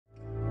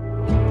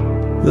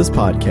This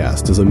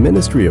podcast is a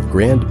ministry of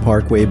Grand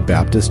Parkway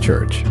Baptist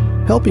Church,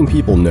 helping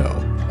people know,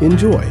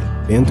 enjoy,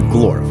 and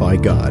glorify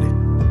God.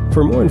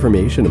 For more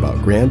information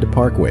about Grand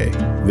Parkway,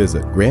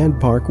 visit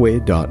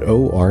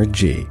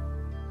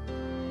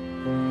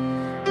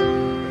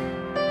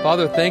grandparkway.org.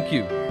 Father, thank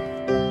you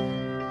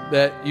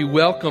that you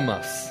welcome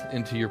us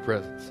into your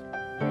presence.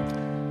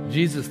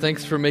 Jesus,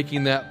 thanks for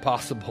making that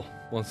possible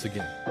once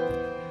again.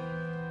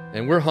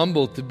 And we're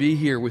humbled to be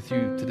here with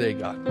you today,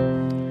 God.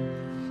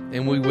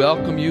 And we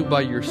welcome you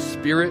by your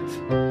Spirit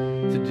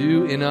to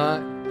do in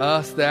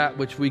us that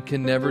which we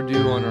can never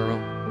do on our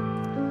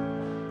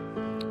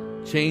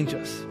own. Change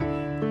us.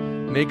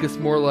 Make us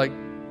more like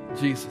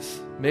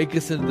Jesus. Make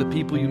us into the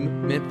people you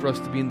meant for us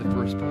to be in the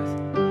first place.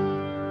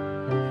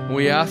 And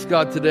we ask,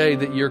 God, today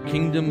that your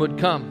kingdom would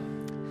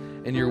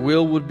come and your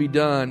will would be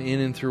done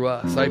in and through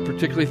us. I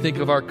particularly think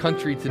of our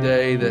country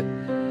today that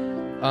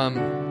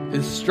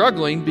is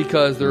struggling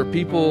because there are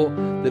people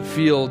that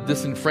feel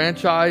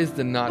disenfranchised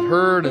and not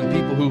heard, and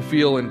people who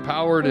feel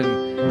empowered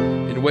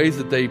in ways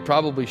that they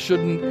probably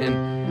shouldn't,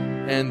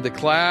 and the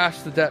clash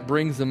that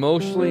brings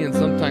emotionally and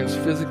sometimes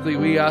physically.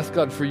 We ask,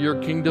 God, for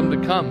your kingdom to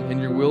come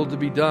and your will to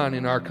be done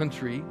in our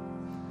country.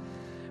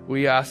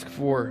 We ask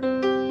for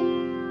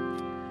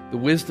the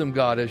wisdom,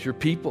 God, as your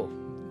people,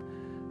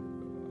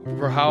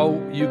 for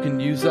how you can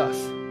use us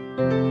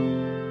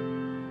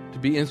to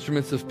be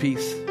instruments of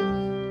peace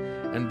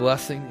and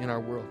blessing in our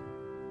world.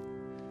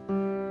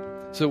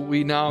 So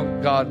we now,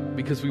 God,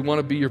 because we want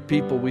to be your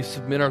people, we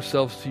submit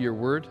ourselves to your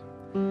word,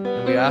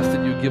 and we ask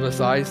that you give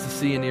us eyes to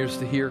see and ears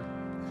to hear,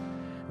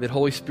 that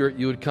Holy Spirit,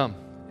 you would come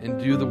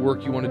and do the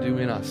work you want to do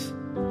in us.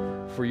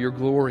 For your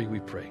glory, we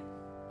pray.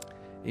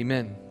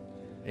 Amen.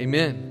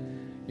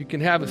 Amen. You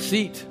can have a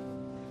seat.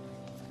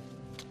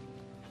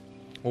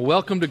 Well,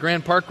 welcome to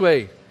Grand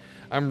Parkway.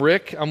 I'm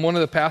Rick. I'm one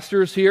of the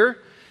pastors here.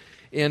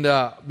 And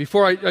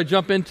before I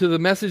jump into the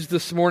message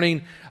this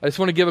morning, I just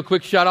want to give a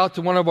quick shout out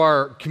to one of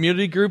our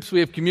community groups.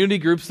 We have community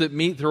groups that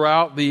meet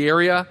throughout the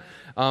area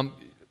a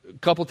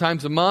couple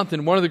times a month.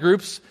 And one of the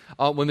groups,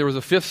 when there was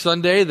a fifth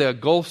Sunday, the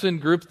Golson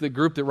group, the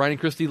group that Ryan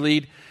and Christy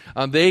lead,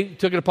 they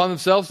took it upon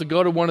themselves to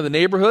go to one of the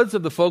neighborhoods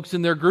of the folks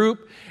in their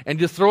group and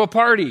just throw a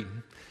party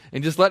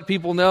and just let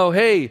people know,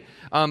 hey,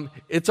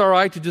 it's all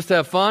right to just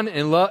have fun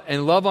and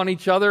love on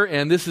each other,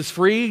 and this is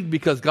free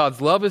because God's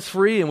love is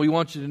free, and we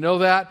want you to know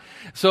that.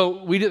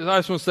 So I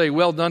just want to say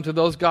well done to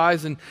those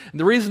guys. And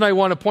the reason I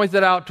want to point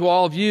that out to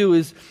all of you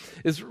is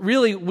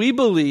really we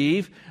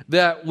believe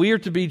that we are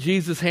to be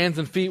Jesus' hands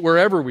and feet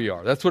wherever we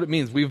are. That's what it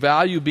means. We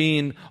value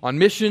being on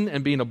mission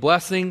and being a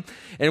blessing.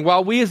 And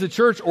while we as a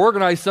church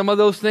organize some of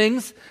those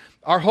things,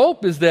 our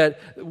hope is that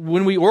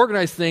when we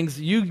organize things,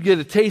 you get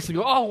a taste and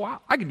go, oh,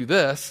 wow, I can do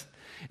this.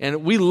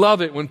 And we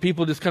love it when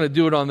people just kind of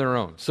do it on their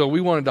own. So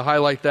we wanted to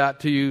highlight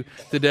that to you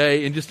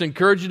today and just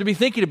encourage you to be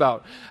thinking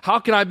about how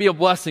can I be a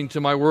blessing to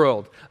my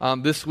world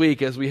this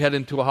week as we head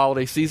into a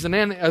holiday season.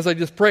 And as I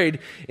just prayed,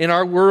 in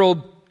our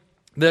world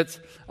that's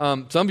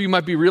some of you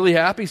might be really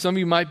happy, some of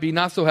you might be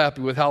not so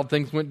happy with how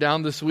things went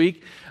down this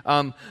week.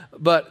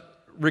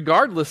 But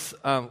regardless,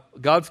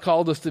 God's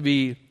called us to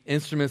be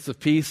instruments of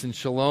peace and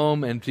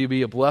shalom and to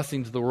be a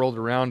blessing to the world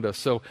around us.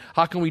 So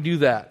how can we do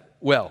that?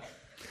 Well,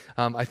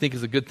 I think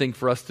is a good thing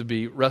for us to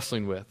be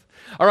wrestling with.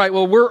 All right,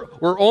 well,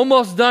 we're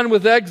almost done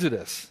with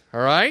Exodus.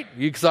 All right,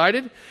 you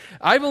excited?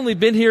 I've only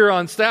been here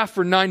on staff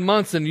for 9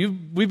 months, and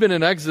we've been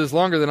in Exodus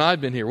longer than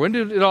I've been here. When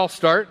did it all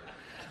start?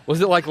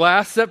 Was it like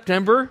last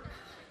September?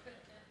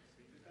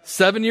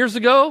 7 years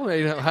ago?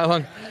 You know, how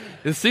long?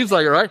 It seems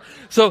like it, right?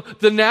 So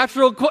the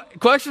natural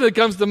question that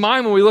comes to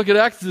mind when we look at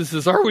Exodus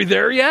is, are we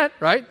there yet,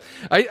 right?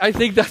 I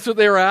think that's what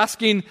they were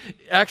asking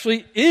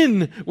actually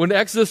when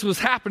Exodus was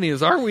happening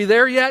is, are we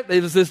there yet?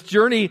 It was this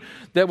journey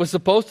that was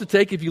supposed to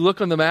take, if you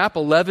look on the map,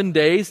 11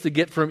 days to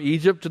get from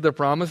Egypt to the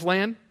Promised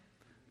Land.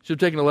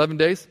 Should have taken 11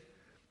 days.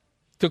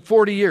 Took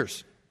 40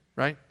 years,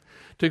 right?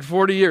 Took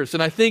 40 years.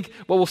 And I think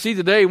what we'll see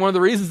today, one of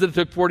the reasons that it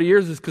took 40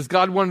 years is because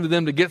God wanted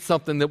them to get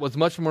something that was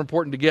much more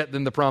important to get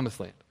than the Promised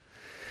Land.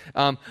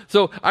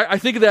 So I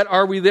think of that,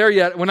 are we there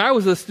yet? When I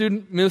was a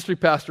student ministry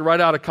pastor right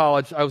out of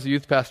college, I was a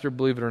youth pastor,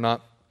 believe it or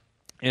not.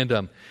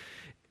 And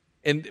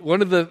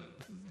one of the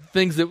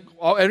things that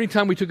every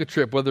time we took a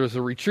trip, whether it was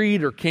a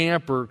retreat or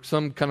camp or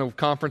some kind of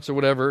conference or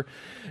whatever,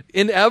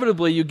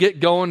 inevitably you get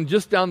going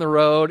just down the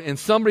road and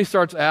somebody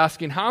starts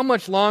asking, how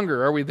much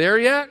longer? Are we there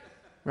yet?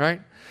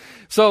 Right?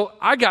 So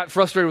I got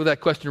frustrated with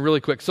that question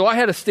really quick. So I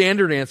had a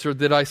standard answer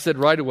that I said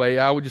right away.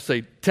 I would just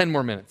say 10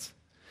 more minutes.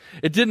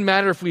 It didn't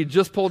matter if we had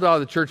just pulled out of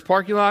the church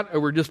parking lot or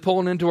we're just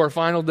pulling into our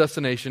final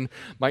destination.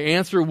 My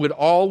answer would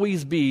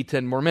always be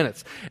 10 more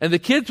minutes. And the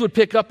kids would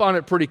pick up on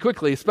it pretty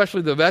quickly,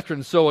 especially the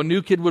veterans. So a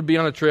new kid would be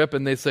on a trip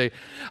and they'd say,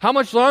 how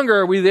much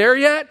longer? Are we there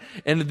yet?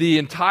 And the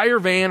entire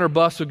van or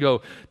bus would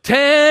go,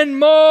 10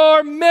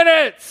 more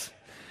minutes.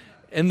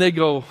 And they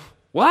go,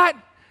 what?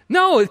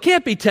 No, it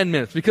can't be 10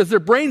 minutes because their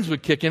brains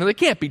would kick in and it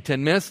can't be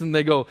 10 minutes. And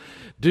they go,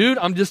 dude,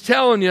 I'm just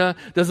telling you,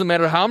 doesn't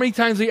matter how many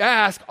times he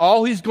asks,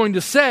 all he's going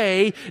to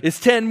say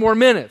is 10 more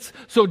minutes.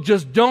 So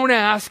just don't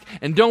ask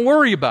and don't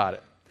worry about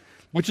it.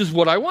 which is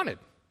what I wanted,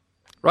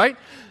 right?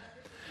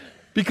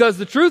 Because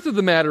the truth of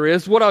the matter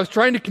is, what I was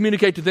trying to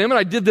communicate to them, and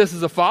I did this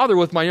as a father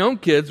with my own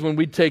kids when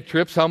we'd take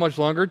trips, how much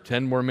longer?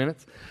 10 more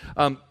minutes.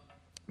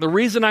 The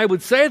reason I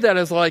would say that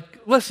is like,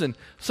 listen,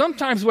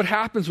 sometimes what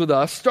happens with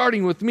us,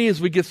 starting with me,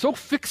 is we get so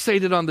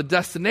fixated on the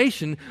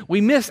destination,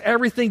 we miss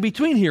everything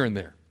between here and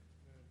there,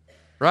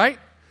 right?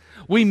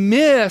 We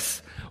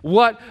miss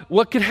what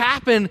could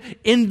happen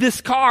in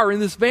this car,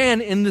 in this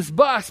van, in this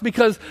bus,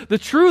 because the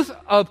truth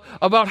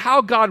about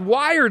how God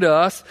wired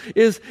us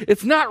is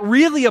it's not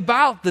really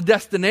about the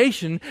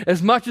destination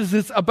as much as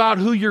it's about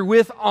who you're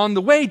with on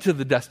the way to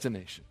the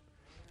destination.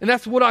 And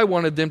that's what I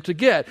wanted them to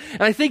get.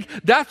 And I think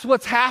that's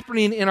what's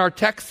happening in our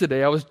text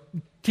today. I was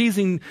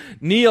teasing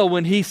Neil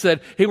when he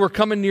said, hey, we're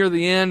coming near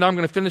the end. I'm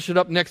going to finish it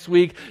up next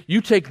week. You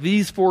take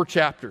these 4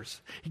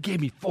 chapters. He gave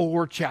me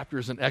 4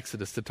 chapters in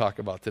Exodus to talk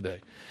about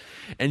today.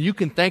 And you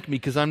can thank me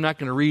because I'm not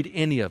going to read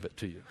any of it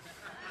to you.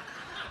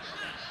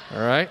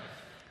 All right?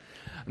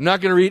 I'm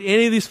not going to read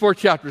any of these 4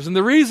 chapters. And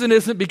the reason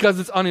isn't because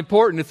it's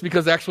unimportant. It's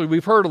because actually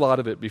we've heard a lot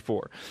of it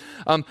before.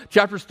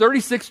 Chapters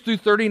 36 through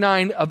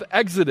 39 of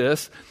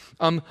Exodus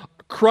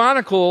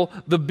chronicle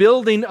the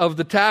building of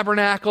the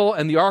tabernacle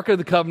and the Ark of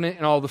the Covenant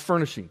and all the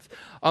furnishings.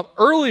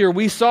 Earlier,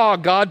 we saw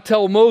God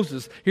tell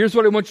Moses, here's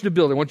what I want you to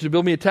build. I want you to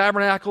build me a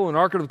tabernacle, an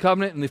Ark of the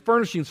Covenant, and the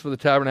furnishings for the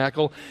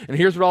tabernacle. And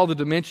here's what all the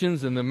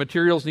dimensions and the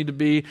materials need to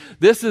be.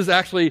 This is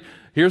actually,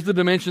 here's the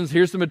dimensions,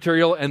 here's the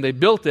material, and they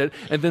built it.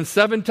 And then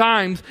 7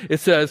 times it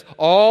says,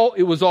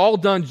 it was all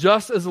done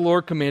just as the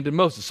Lord commanded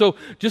Moses. So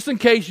just in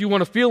case you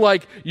want to feel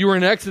like you were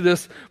in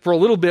Exodus for a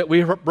little bit,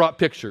 we brought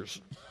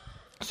pictures.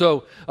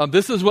 So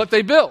this is what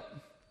they built,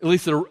 at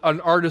least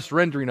an artist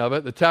rendering of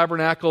it, the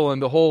tabernacle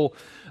and the whole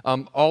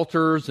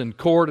altars and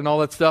court and all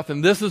that stuff.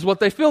 And this is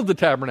what they filled the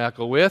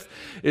tabernacle with,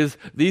 is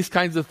these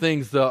kinds of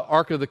things, the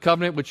Ark of the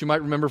Covenant, which you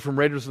might remember from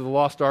Raiders of the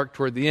Lost Ark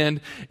toward the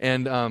end,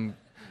 and,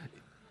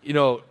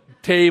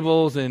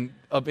 tables and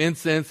of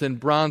incense and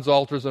bronze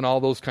altars and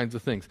all those kinds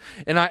of things.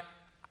 And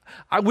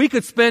we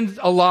could spend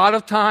a lot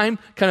of time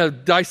kind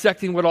of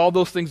dissecting what all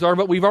those things are,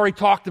 but we've already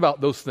talked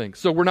about those things.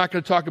 So we're not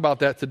going to talk about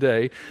that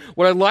today.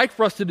 What I'd like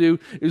for us to do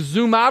is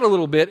zoom out a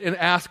little bit and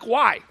ask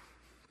why.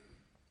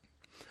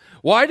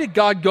 Why did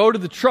God go to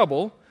the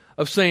trouble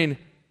of saying,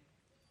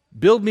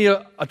 build me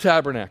a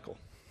tabernacle?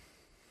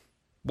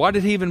 Why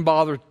did he even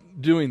bother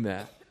doing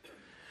that?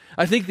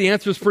 I think the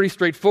answer is pretty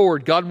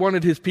straightforward. God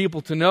wanted his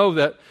people to know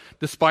that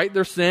despite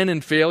their sin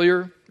and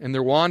failure and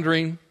their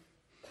wandering,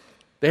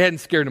 they hadn't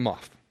scared him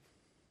off.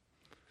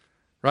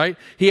 Right?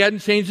 He hadn't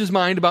changed his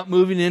mind about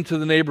moving into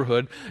the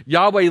neighborhood.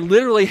 Yahweh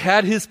literally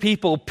had his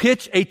people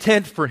pitch a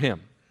tent for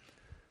him.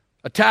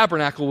 A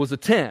tabernacle was a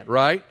tent,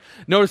 right?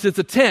 Notice it's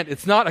a tent.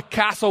 It's not a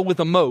castle with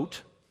a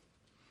moat.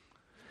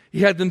 He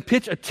had them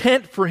pitch a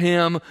tent for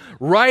him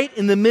right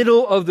in the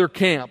middle of their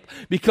camp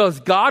because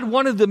God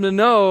wanted them to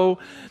know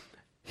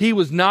he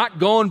was not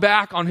going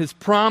back on his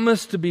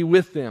promise to be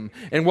with them.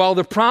 And while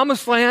the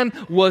promised land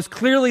was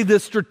clearly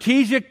this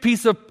strategic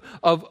piece of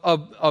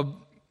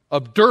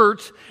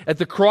dirt at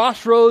the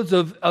crossroads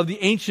of the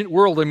ancient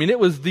world. I mean, it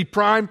was the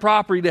prime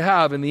property to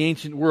have in the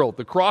ancient world.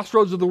 The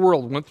crossroads of the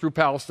world went through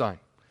Palestine.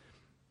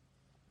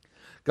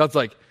 God's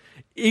like,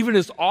 even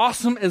as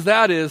awesome as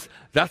that is,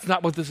 that's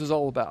not what this is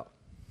all about.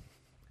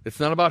 It's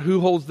not about who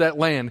holds that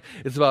land.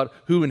 It's about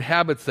who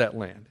inhabits that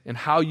land and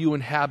how you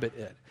inhabit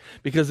it.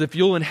 Because if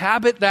you'll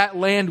inhabit that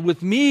land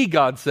with me,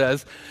 God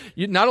says,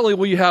 not only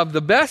will you have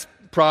the best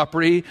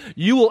property,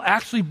 you will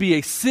actually be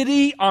a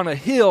city on a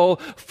hill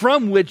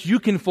from which you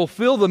can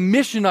fulfill the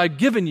mission I've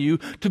given you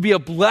to be a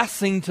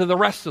blessing to the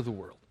rest of the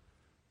world.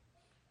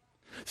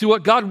 See,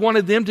 what God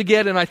wanted them to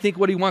get, and I think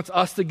what he wants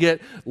us to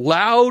get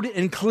loud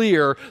and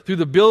clear through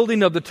the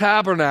building of the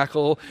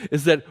tabernacle,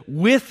 is that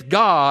with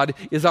God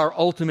is our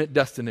ultimate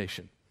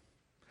destination.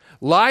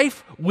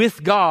 Life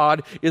with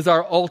God is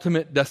our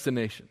ultimate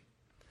destination.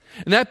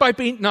 And that might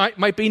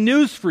be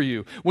news for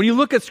you. When you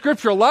look at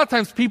Scripture, a lot of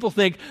times people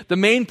think the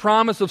main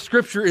promise of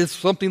Scripture is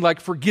something like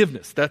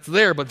forgiveness. That's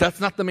there, but that's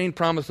not the main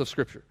promise of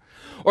Scripture.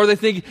 Or they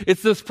think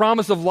it's this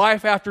promise of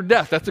life after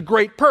death. That's a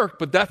great perk,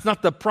 but that's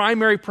not the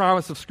primary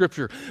promise of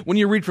Scripture. When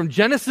you read from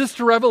Genesis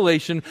to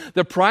Revelation,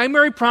 the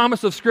primary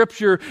promise of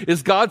Scripture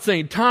is God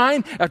saying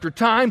time after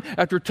time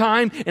after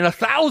time in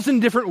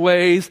 1,000 different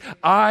ways,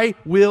 I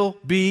will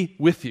be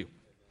with you.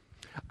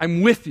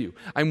 I'm with you.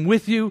 I'm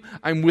with you.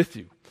 I'm with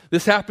you.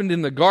 This happened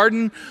in the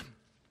garden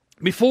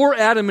before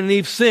Adam and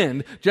Eve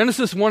sinned.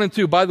 Genesis 1 and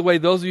 2, by the way,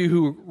 those of you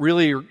who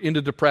really are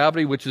into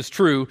depravity, which is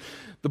true,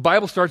 the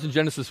Bible starts in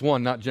Genesis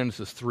 1, not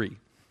Genesis 3.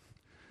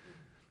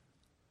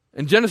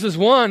 In Genesis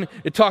 1,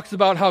 it talks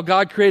about how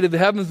God created the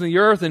heavens and the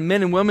earth and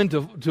men and women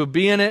to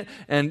be in it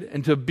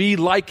and to be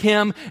like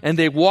him, and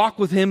they walk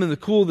with him in the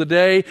cool of the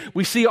day.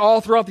 We see all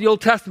throughout the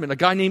Old Testament a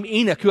guy named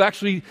Enoch who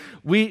actually,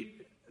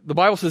 the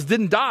Bible says,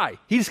 didn't die.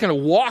 He just kind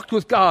of walked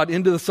with God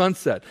into the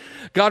sunset.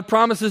 God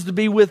promises to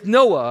be with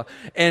Noah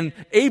and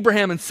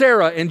Abraham and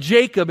Sarah and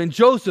Jacob and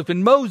Joseph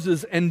and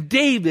Moses and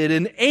David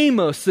and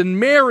Amos and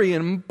Mary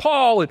and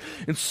Paul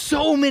and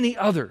so many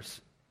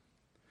others.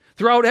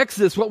 Throughout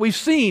Exodus, what we've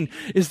seen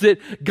is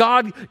that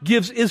God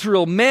gives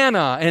Israel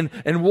manna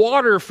and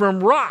water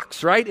from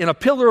rocks, right? And a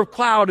pillar of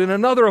cloud and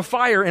another of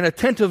fire and a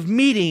tent of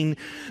meeting.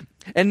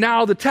 And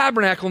now the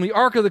tabernacle and the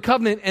Ark of the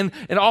Covenant and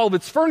all of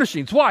its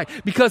furnishings. Why?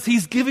 Because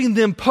he's giving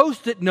them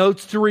Post-it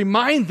notes to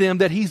remind them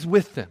that he's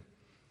with them.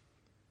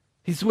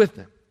 He's with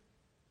them.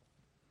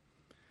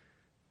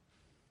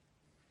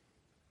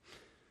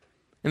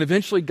 And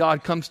eventually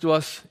God comes to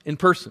us in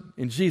person,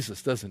 in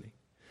Jesus, doesn't he?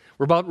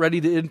 We're about ready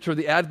to enter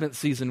the Advent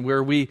season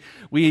where we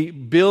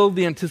build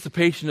the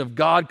anticipation of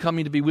God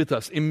coming to be with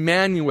us.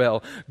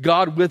 Emmanuel,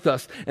 God with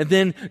us. And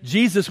then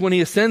Jesus, when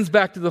he ascends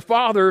back to the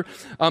Father,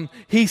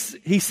 he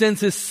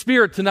sends his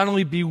Spirit to not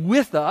only be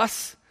with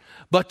us,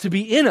 but to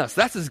be in us.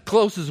 That's as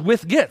close as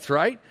with gets,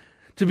 right?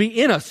 To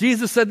be in us.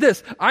 Jesus said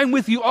this, I'm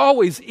with you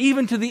always,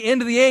 even to the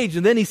end of the age.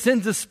 And then he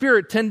sends his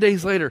Spirit 10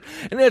 days later.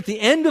 And at the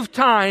end of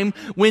time,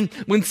 when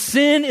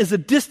sin is a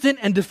distant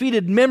and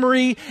defeated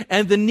memory,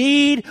 and the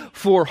need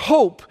for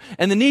hope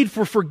and the need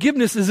for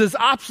forgiveness is as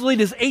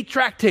obsolete as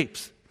 8-track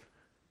tapes,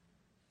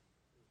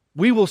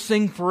 we will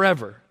sing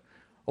forever,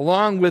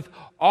 along with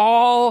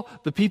all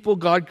the people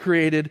God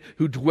created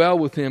who dwell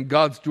with him.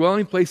 God's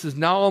dwelling place is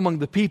now among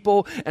the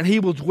people, and he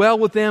will dwell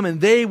with them,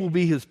 and they will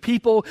be his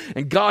people,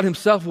 and God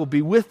himself will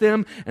be with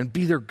them and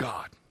be their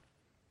God.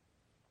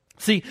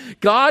 See,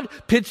 God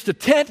pitched a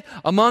tent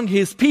among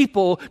his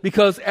people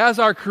because as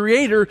our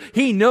creator,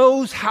 he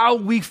knows how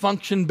we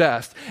function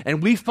best,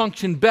 and we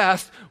function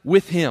best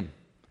with him.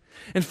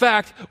 In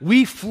fact,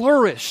 we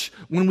flourish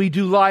when we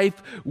do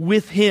life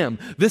with him.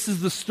 This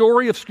is the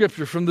story of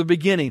Scripture from the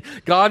beginning.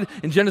 God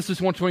in Genesis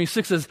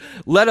 1:26 says,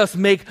 let us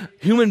make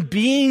human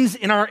beings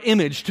in our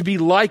image to be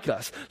like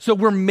us. So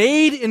we're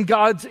made in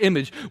God's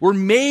image. We're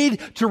made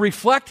to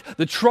reflect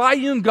the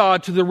triune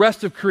God to the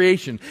rest of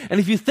creation. And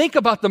if you think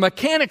about the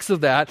mechanics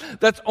of that,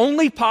 that's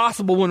only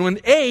possible when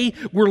A,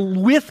 we're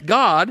with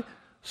God,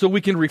 so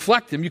we can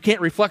reflect him. You can't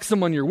reflect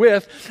someone you're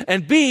with.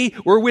 And B,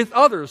 we're with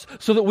others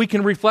so that we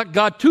can reflect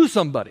God to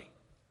somebody.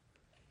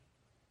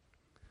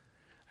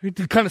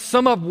 To kind of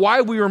sum up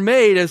why we were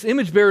made as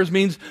image bearers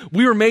means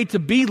we were made to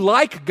be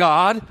like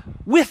God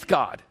with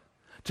God.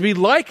 To be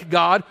like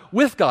God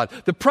with God.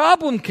 The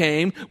problem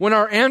came when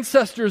our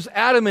ancestors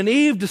Adam and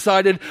Eve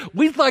decided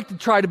we'd like to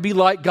try to be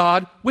like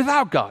God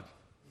without God.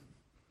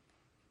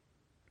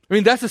 I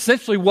mean, that's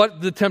essentially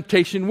what the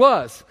temptation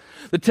was.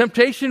 The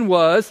temptation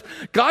was,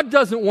 God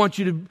doesn't want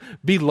you to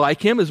be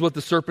like him, is what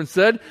the serpent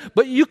said,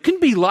 but you can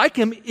be like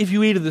him if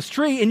you eat of this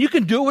tree, and you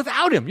can do it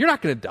without him. You're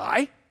not going to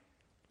die.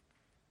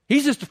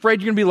 He's just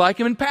afraid you're going to be like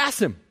him and pass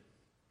him.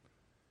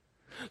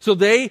 So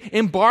they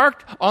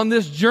embarked on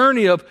this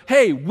journey of,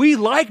 hey, we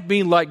like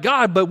being like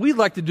God, but we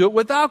like to do it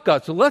without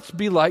God. So let's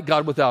be like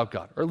God without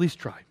God, or at least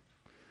try.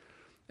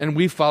 And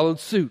we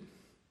followed suit.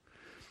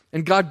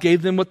 And God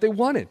gave them what they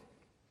wanted.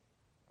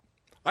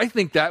 I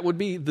think that would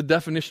be the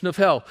definition of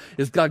hell,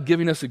 is God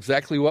giving us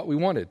exactly what we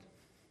wanted.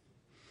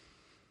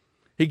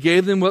 He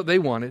gave them what they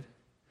wanted.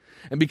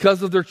 And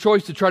because of their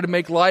choice to try to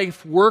make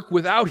life work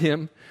without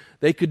him,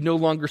 they could no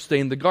longer stay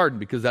in the garden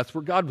because that's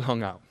where God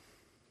hung out.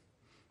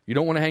 You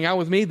don't want to hang out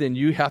with me? Then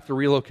you have to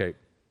relocate.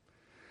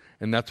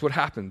 And that's what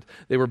happened.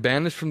 They were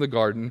banished from the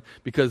garden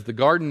because the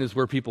garden is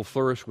where people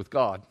flourish with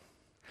God.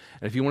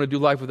 And if you want to do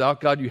life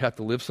without God, you have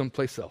to live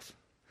someplace else.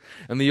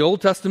 And the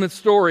Old Testament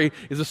story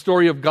is a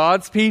story of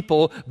God's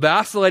people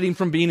vacillating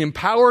from being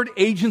empowered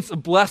agents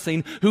of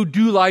blessing who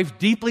do life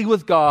deeply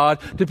with God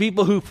to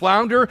people who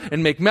flounder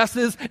and make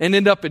messes and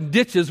end up in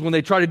ditches when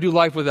they try to do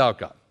life without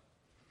God.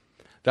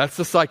 That's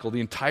the cycle,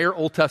 the entire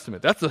Old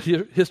Testament. That's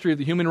the history of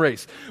the human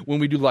race. When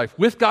we do life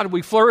with God,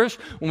 we flourish.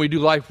 When we do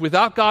life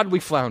without God, we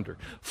flounder.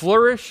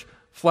 Flourish,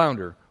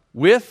 flounder.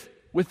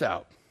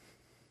 Without.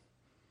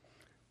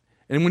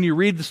 And when you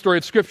read the story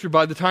of Scripture,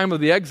 by the time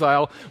of the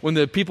exile, when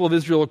the people of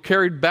Israel are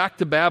carried back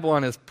to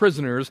Babylon as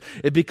prisoners,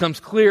 it becomes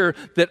clear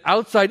that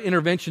outside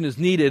intervention is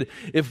needed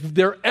if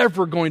they're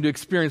ever going to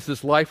experience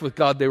this life with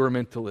God they were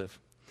meant to live.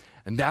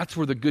 And that's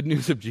where the good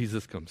news of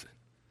Jesus comes in,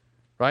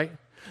 right?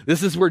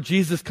 This is where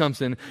Jesus comes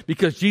in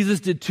because Jesus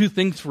did two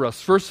things for us.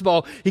 First of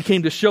all, he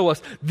came to show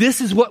us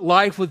this is what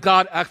life with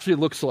God actually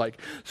looks like.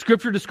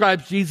 Scripture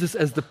describes Jesus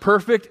as the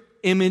perfect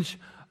image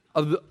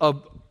of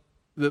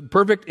the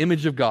perfect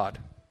image of God.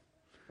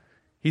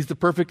 He's the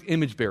perfect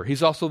image bearer.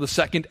 He's also the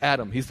second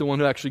Adam. He's the one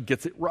who actually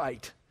gets it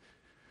right.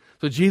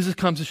 So Jesus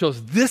comes to show us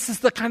this is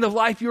the kind of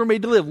life you were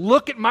made to live.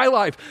 Look at my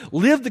life.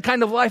 Live the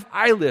kind of life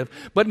I live.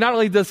 But not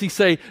only does he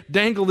say,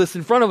 dangle this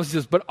in front of us, he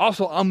says, but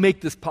also I'll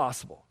make this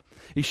possible.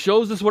 He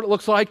shows us what it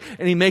looks like,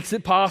 and he makes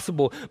it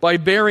possible by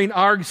bearing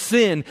our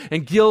sin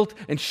and guilt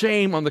and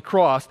shame on the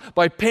cross.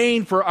 By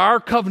paying for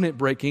our covenant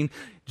breaking,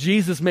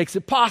 Jesus makes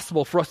it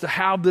possible for us to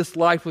have this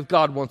life with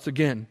God once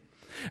again.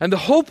 And the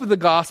hope of the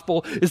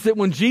gospel is that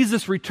when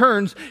Jesus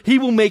returns, he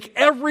will make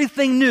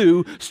everything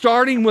new,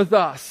 starting with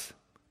us.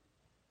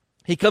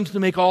 He comes to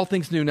make all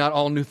things new, not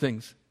all new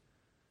things.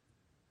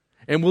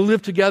 And we'll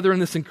live together in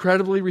this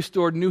incredibly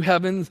restored new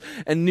heavens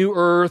and new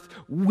earth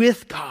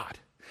with God.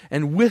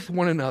 and with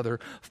one another,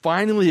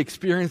 finally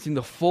experiencing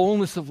the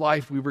fullness of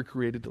life we were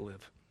created to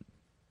live.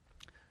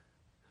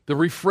 The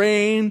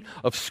refrain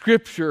of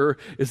Scripture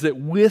is that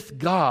with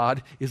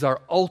God is our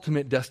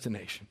ultimate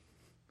destination.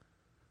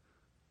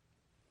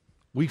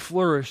 We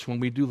flourish when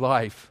we do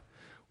life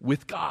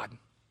with God.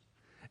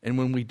 And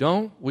when we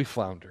don't, we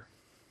flounder.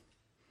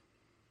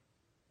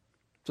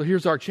 So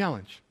here's our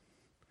challenge.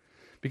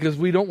 Because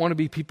we don't want to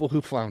be people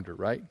who flounder,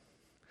 right?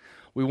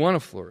 We want to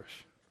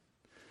flourish.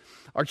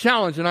 Our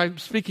challenge, and I'm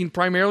speaking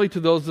primarily to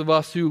those of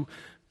us who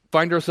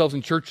find ourselves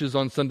in churches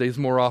on Sundays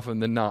more often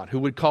than not, who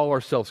would call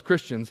ourselves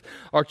Christians.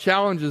 Our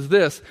challenge is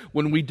this: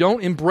 when we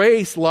don't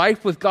embrace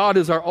life with God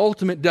as our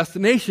ultimate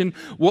destination,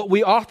 what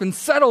we often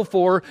settle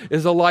for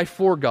is a life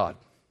for God.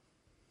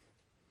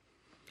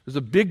 There's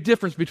a big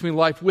difference between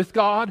life with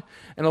God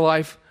and a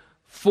life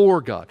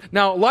for God.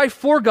 Now, life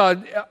for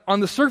God on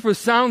the surface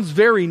sounds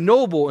very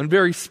noble and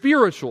very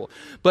spiritual,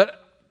 but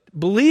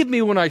believe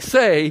me when I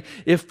say,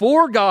 if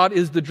for God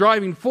is the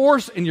driving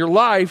force in your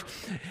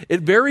life,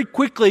 it very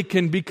quickly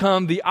can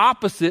become the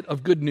opposite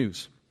of good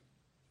news.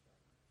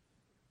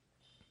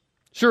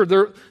 Sure,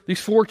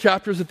 these 4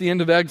 chapters at the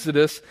end of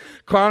Exodus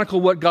chronicle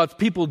what God's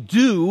people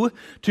do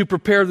to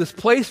prepare this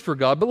place for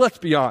God, but let's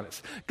be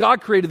honest.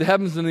 God created the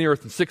heavens and the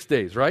earth in 6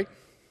 days, right?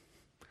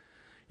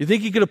 You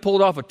think He could have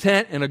pulled off a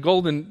tent and a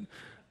golden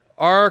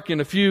ark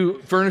and a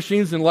few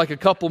furnishings in like a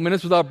couple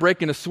minutes without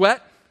breaking a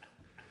sweat?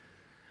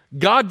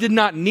 God did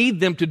not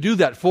need them to do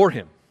that for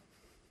Him.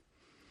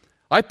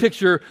 I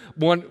picture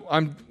when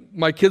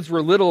my kids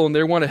were little and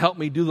they want to help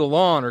me do the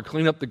lawn or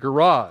clean up the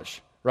garage,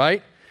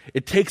 right?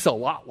 It takes a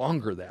lot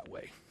longer that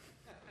way,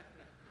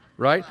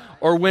 right?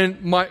 Or when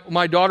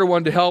my daughter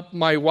wanted to help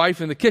my wife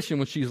in the kitchen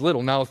when she's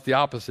little. Now it's the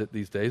opposite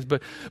these days.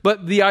 But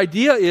the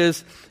idea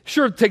is,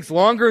 sure, it takes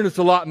longer and it's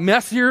a lot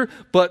messier,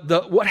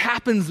 but what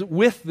happens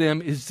with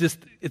them is just,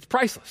 it's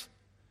priceless.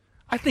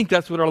 I think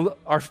that's what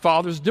our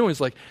Father's doing.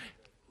 It's like,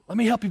 let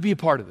me help you be a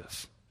part of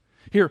this.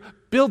 Here,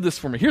 build this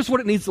for me. Here's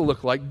what it needs to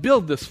look like.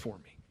 Build this for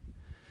me.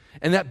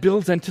 And that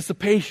builds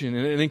anticipation,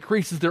 and it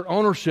increases their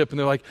ownership, and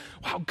they're like,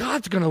 wow,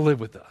 God's going to live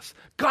with us.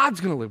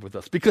 God's going to live with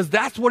us, because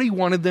that's what He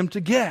wanted them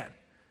to get.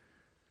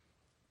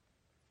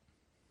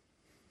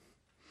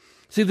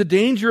 See, the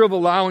danger of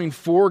allowing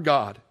for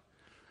God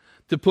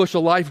to push a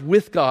life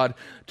with God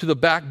to the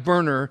back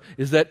burner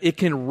is that it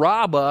can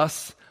rob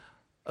us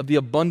of the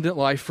abundant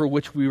life for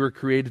which we were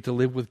created to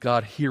live with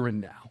God here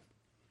and now.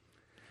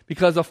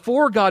 Because a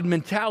for God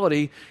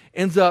mentality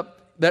ends up,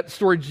 that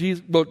story,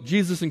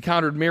 Jesus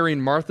encountered Mary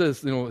and Martha,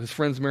 his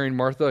friends Mary and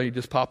Martha. He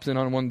just pops in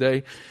on one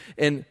day,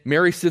 and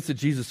Mary sits at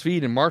Jesus'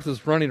 feet, and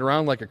Martha's running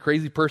around like a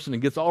crazy person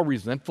and gets all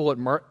resentful at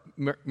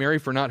Mary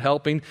for not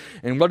helping.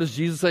 And what does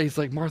Jesus say? He's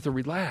like, Martha,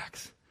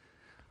 relax.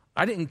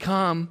 I didn't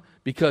come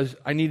because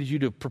I needed you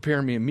to prepare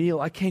me a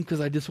meal. I came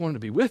because I just wanted to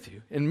be with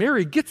you. And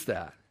Mary gets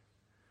that.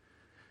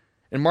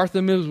 And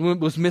Martha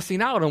was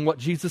missing out on what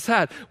Jesus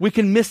had. We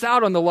can miss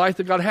out on the life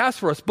that God has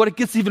for us, but it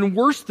gets even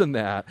worse than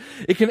that.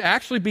 It can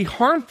actually be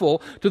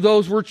harmful to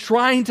those we're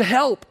trying to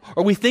help,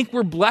 or we think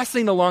we're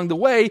blessing along the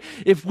way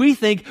if we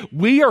think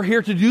we are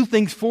here to do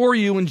things for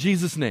you in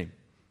Jesus' name.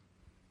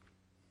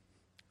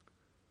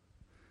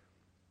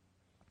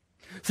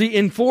 See,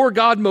 in for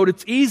God mode,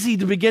 it's easy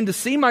to begin to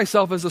see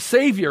myself as a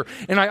savior,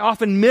 and I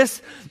often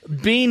miss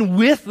being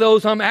with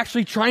those I'm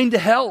actually trying to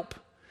help.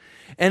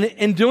 And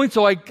in doing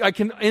so, I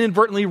can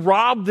inadvertently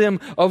rob them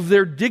of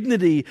their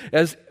dignity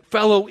as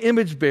fellow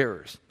image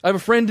bearers. I have a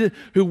friend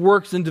who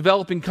works in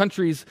developing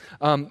countries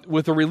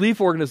with a relief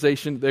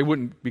organization. They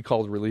wouldn't be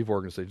called a relief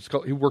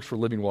organization. He works for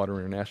Living Water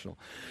International.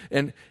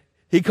 And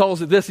he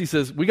calls it this. He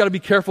says, we got to be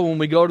careful when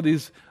we go to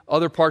these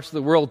other parts of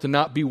the world to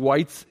not be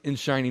whites in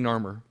shining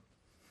armor.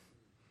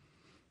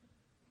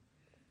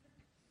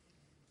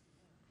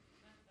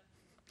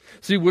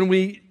 See, when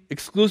we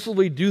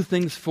exclusively do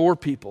things for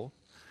people,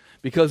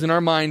 because in our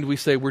mind we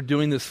say we're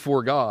doing this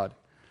for God,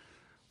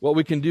 what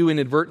we can do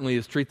inadvertently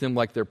is treat them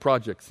like they're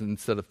projects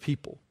instead of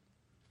people.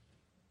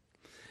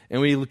 And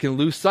we can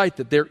lose sight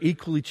that they're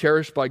equally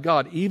cherished by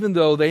God, even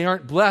though they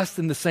aren't blessed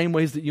in the same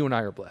ways that you and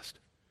I are blessed.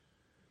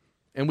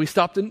 And we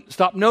stop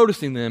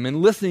noticing them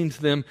and listening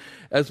to them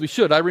as we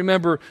should. I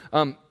remember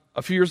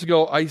a few years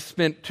ago, I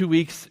spent 2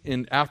 weeks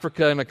in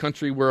Africa, in a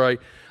country where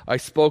I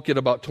spoke at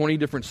about 20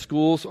 different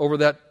schools over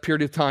that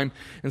period of time.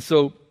 And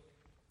so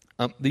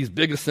these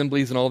big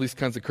assemblies and all these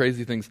kinds of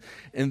crazy things.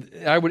 And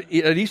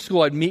at each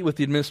school, I'd meet with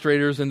the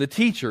administrators and the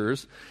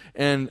teachers,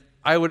 and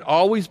I would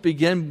always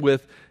begin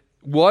with,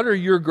 what are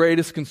your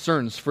greatest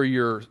concerns for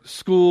your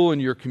school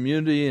and your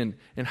community,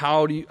 and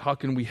how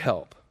can we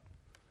help?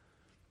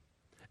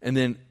 And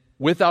then,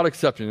 without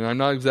exception, and I'm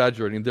not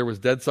exaggerating, there was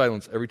dead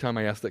silence every time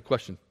I asked that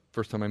question,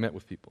 first time I met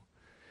with people.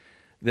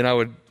 Then I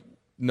would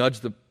nudge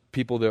the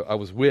people that I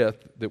was with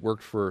that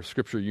worked for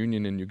Scripture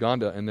Union in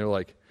Uganda, and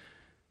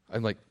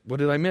I'm like, what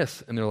did I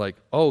miss? And they're like,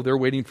 oh, they're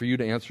waiting for you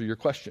to answer your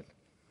question.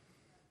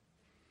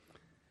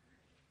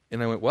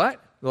 And I went, what?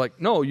 They're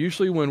like, no,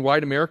 usually when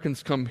white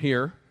Americans come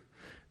here,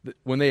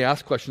 when they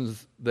ask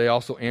questions, they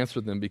also answer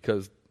them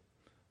because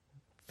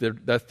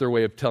that's their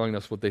way of telling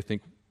us what they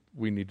think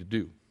we need to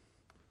do.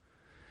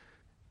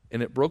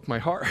 And it broke my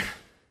heart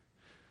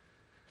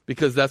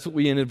because that's what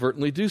we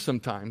inadvertently do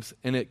sometimes.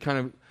 And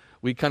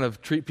we kind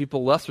of treat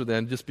people lesser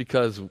than just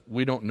because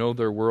we don't know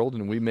their world,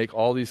 and we make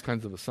all these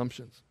kinds of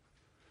assumptions.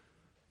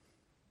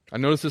 I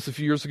noticed this a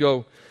few years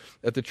ago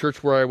at the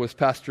church where I was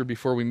pastor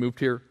before we moved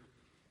here.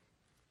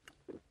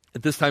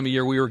 At this time of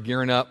year, we were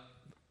gearing up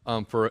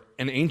for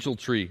an angel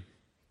tree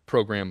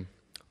program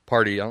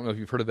party. I don't know if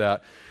you've heard of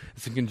that.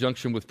 It's in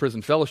conjunction with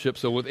Prison Fellowship.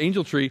 So with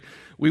Angel Tree,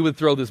 we would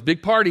throw this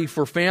big party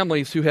for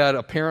families who had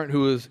a parent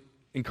who was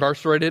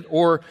incarcerated,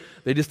 or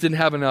they just didn't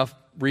have enough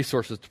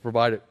resources to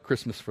provide at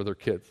Christmas for their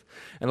kids.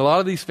 And a lot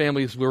of these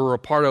families were a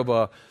part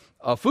of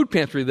a food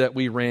pantry that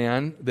we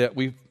ran, that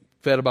we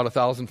fed about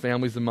 1,000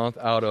 families a month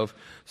out of.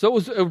 So it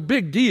was a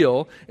big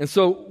deal. And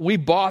so we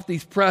bought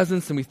these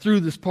presents and we threw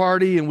this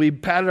party and we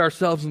patted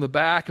ourselves on the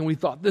back and we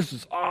thought this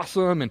is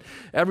awesome. And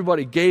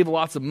everybody gave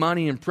lots of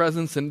money and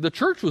presents and the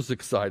church was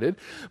excited.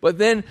 But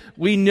then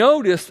we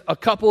noticed a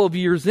couple of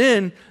years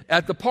in,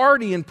 at the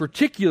party in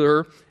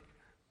particular,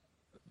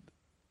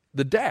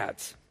 the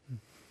dads.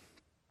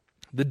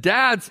 The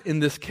dads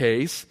in this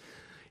case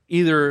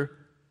either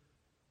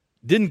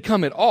didn't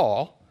come at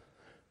all,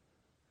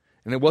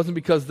 and it wasn't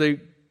because they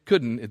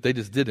couldn't, they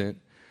just didn't.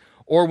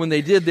 Or when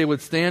they did, they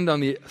would stand on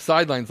the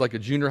sidelines like a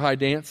junior high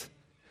dance,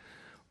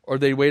 or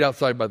they'd wait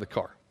outside by the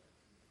car.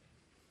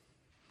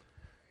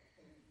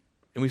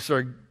 And we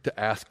started to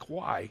ask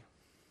why.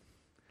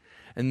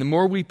 And the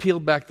more we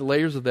peeled back the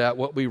layers of that,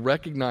 what we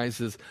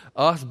recognized is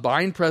us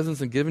buying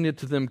presents and giving it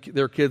to them,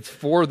 their kids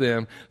for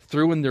them,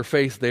 threw in their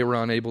face they were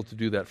unable to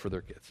do that for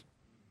their kids.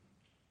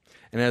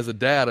 And as a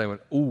dad, I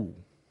went, ooh.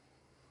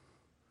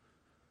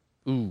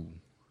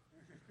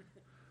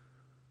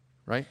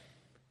 Right?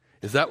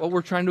 Is that what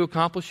we're trying to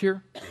accomplish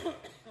here?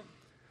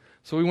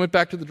 So we went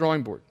back to the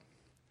drawing board.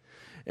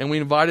 And we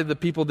invited the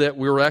people that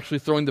we were actually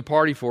throwing the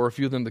party for, a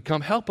few of them, to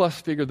come help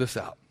us figure this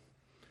out.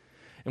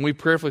 And we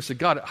prayerfully said,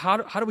 God, how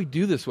do we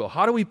do this well?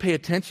 How do we pay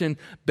attention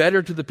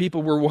better to the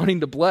people we're wanting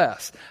to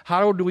bless?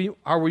 Are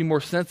we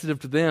more sensitive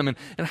to them?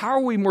 And how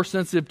are we more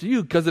sensitive to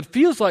you? Because it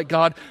feels like,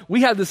 God,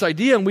 we had this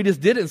idea and we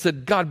just did it and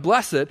said, God,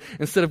 bless it,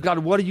 instead of, God,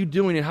 what are you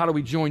doing and how do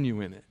we join you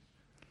in it?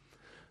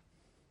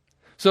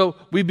 So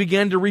we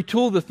began to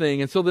retool the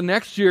thing. And so the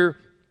next year,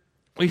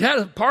 we had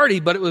a party,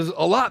 but it was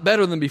a lot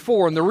better than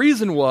before. And the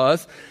reason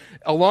was,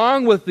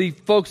 along with the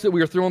folks that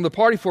we were throwing the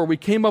party for, we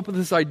came up with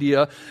this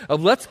idea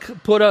of let's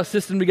put a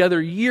system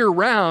together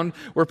year-round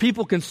where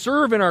people can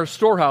serve in our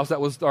storehouse, that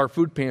was our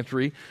food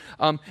pantry,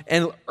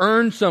 and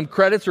earn some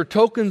credits or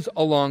tokens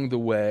along the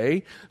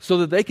way so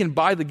that they can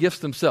buy the gifts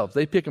themselves.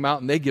 They pick them out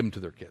and they give them to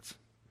their kids.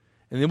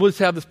 And then we'll just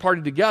have this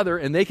party together,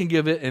 and they can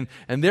give it,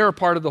 and they're a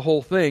part of the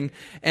whole thing.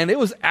 And it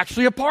was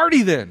actually a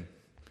party then.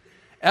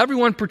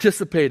 Everyone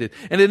participated.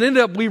 And it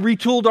ended up, we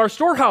retooled our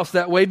storehouse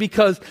that way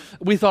because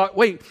we thought,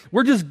 wait,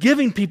 we're just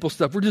giving people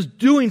stuff. We're just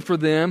doing for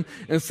them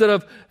instead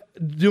of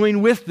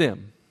doing with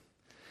them.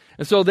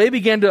 And so they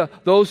began to,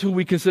 those who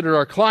we considered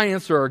our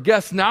clients or our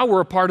guests, now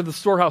were a part of the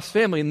storehouse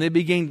family, and they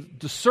began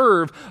to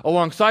serve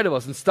alongside of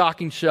us and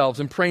stocking shelves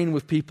and praying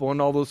with people and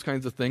all those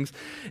kinds of things.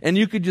 And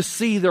you could just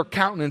see their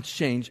countenance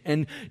change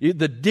and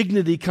the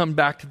dignity come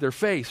back to their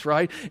face,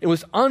 right? It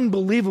was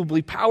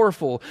unbelievably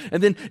powerful.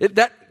 And then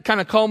that kind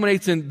of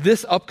culminates in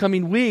this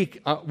upcoming week.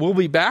 We'll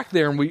be back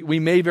there, and we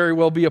may very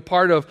well be a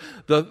part of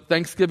the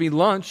Thanksgiving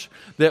lunch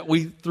that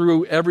we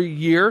threw every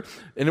year.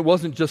 And it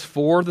wasn't just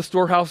for the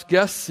storehouse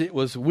guests, it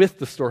was with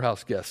the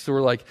storehouse guests. So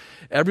we're like,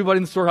 everybody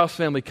in the storehouse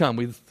family come.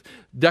 We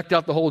decked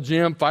out the whole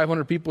gym,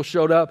 500 people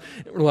showed up.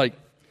 And we're like,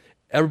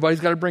 everybody's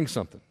got to bring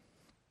something.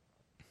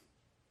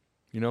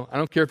 You know, I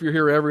don't care if you're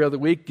here every other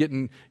week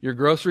getting your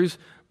groceries,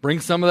 bring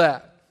some of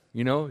that.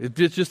 You know, if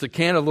it's just a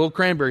can of little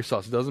cranberry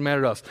sauce, it doesn't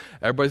matter to us.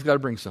 Everybody's got to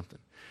bring something.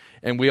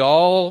 And we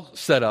all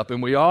set up,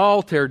 and we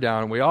all tear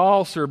down, and we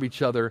all serve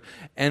each other,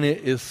 and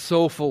it is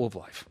so full of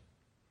life.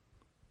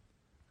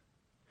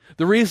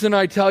 The reason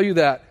I tell you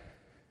that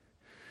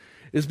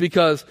is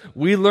because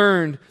we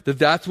learned that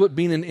that's what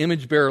being an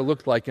image bearer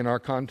looked like in our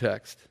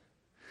context.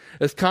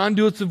 As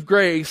conduits of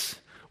grace,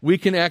 we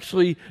can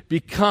actually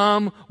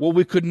become what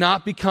we could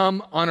not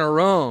become on our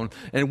own.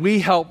 And we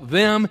helped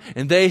them,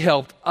 and they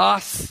helped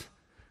us.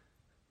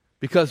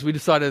 Because we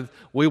decided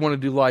we want to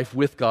do life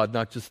with God,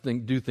 not just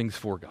do things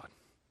for God.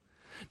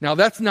 Now,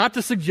 that's not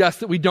to suggest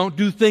that we don't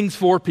do things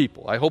for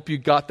people. I hope you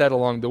got that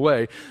along the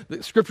way.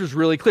 The Scripture is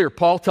really clear.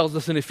 Paul tells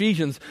us in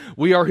Ephesians,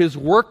 we are his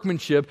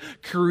workmanship,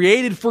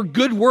 created for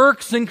good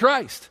works in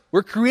Christ.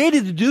 We're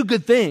created to do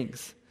good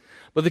things.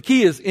 But the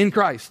key is in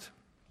Christ,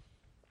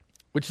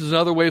 which is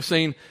another way of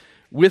saying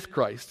with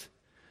Christ.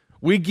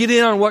 We get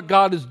in on what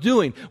God is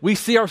doing. We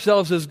see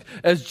ourselves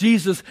as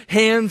Jesus'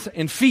 hands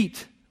and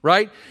feet.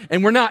 Right?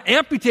 And we're not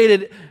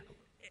amputated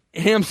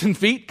hands and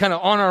feet kind of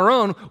on our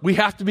own. We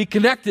have to be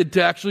connected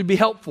to actually be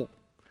helpful.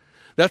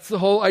 That's the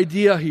whole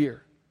idea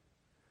here.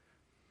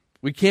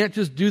 We can't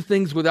just do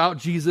things without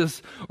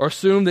Jesus or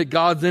assume that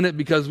God's in it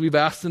because we've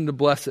asked him to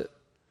bless it.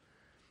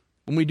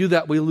 When we do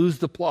that, we lose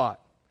the plot.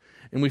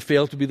 and we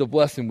fail to be the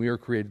blessing we are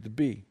created to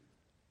be.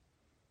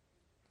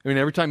 I mean,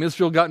 every time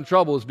Israel got in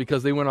trouble is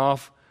because they went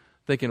off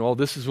thinking, well,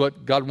 this is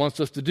what God wants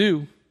us to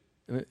do.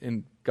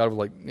 And God was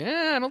like,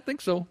 I don't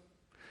think so.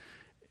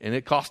 And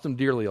it cost them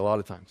dearly a lot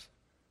of times.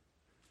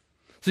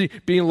 See,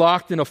 being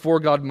locked in a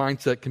for-God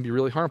mindset can be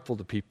really harmful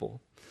to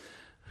people.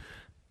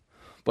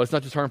 But it's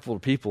not just harmful to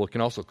people, it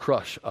can also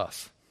crush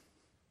us.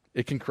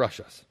 It can crush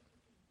us.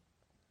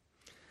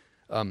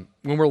 When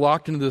we're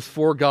locked into this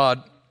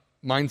for-God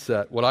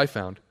mindset, what I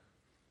found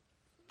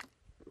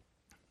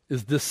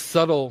is this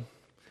subtle,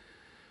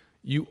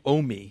 you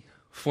owe me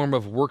form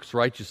of works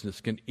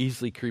righteousness can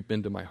easily creep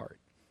into my heart.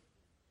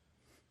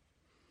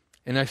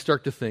 And I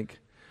start to think,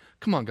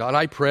 come on, God,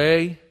 I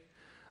pray,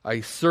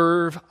 I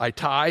serve, I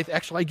tithe.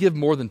 Actually, I give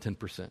more than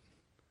 10%.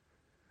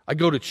 I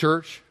go to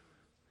church.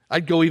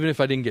 I'd go even if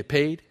I didn't get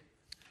paid,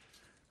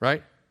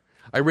 right?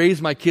 I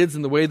raise my kids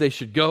in the way they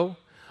should go.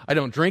 I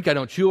don't drink, I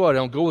don't chew, I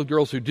don't go with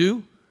girls who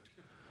do,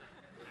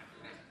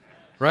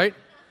 right?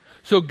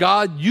 So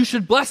God, you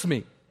should bless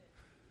me.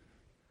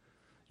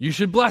 You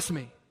should bless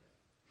me.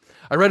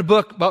 I read a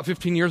book about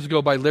 15 years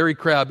ago by Larry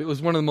Crabb. It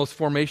was one of the most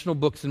formational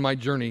books in my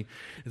journey.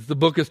 The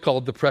book is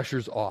called The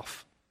Pressure's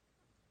Off.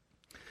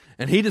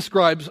 And he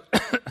describes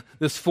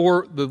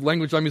the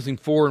language I'm using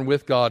for and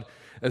with God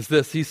as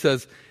this. He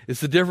says,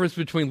 it's the difference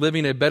between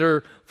living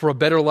for a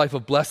better life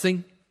of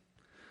blessing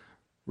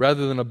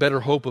rather than a better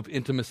hope of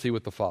intimacy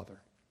with the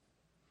Father.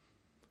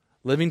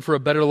 Living for a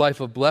better life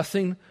of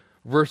blessing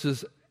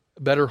versus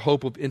a better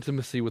hope of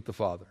intimacy with the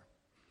Father.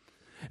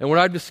 And what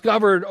I've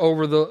discovered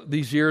over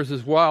these years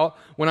is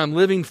when I'm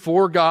living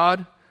for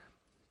God,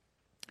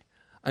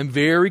 I'm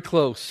very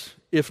close,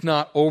 if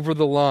not over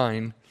the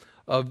line,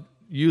 of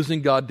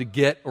using God to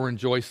get or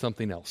enjoy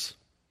something else.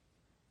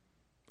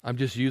 I'm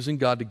just using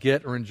God to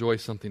get or enjoy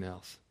something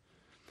else.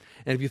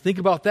 And if you think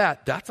about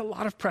that, that's a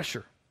lot of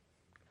pressure.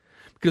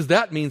 Because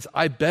that means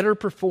I better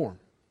perform.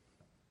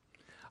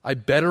 I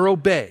better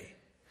obey.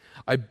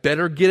 I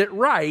better get it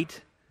right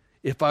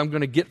if I'm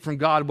going to get from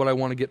God what I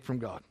want to get from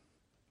God.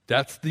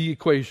 That's the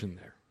equation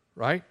there,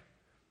 right?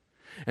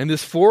 And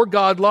this for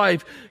God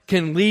life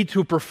can lead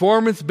to a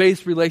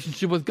performance-based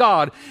relationship with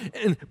God,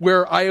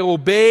 where I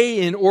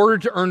obey in order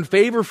to earn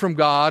favor from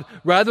God,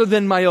 rather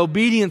than my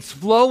obedience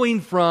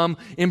flowing from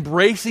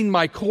embracing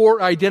my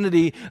core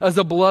identity as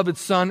a beloved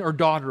son or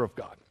daughter of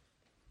God.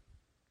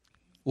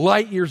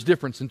 Light years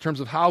difference in terms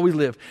of how we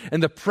live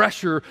and the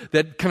pressure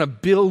that kind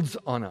of builds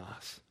on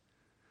us.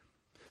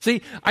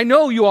 See, I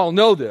know you all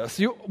know this.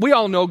 We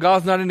all know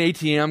God's not an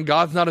ATM.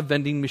 God's not a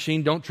vending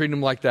machine. Don't treat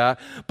him like that.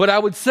 But I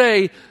would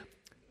say,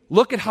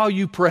 look at how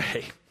you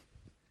pray.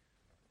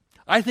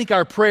 I think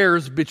our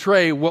prayers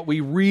betray what we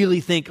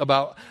really think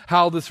about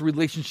how this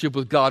relationship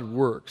with God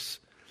works.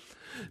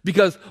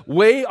 Because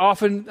way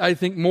often, I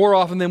think more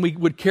often than we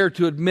would care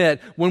to admit,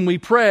 when we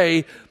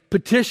pray,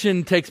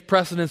 petition takes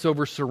precedence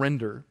over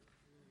surrender.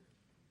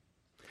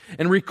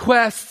 And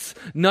requests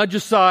nudge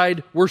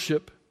aside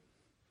worship.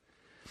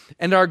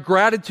 And our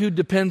gratitude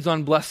depends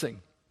on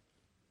blessing.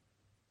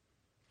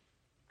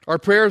 Our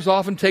prayers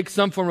often take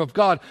some form of,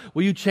 God,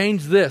 will you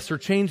change this or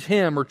change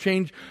him or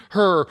change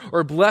her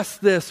or bless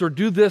this or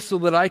do this so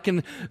that I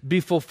can be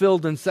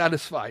fulfilled and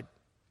satisfied.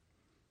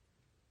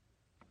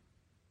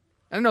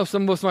 I don't know,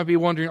 some of us might be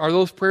wondering, are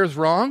those prayers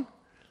wrong?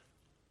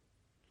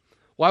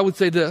 Well, I would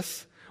say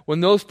this. When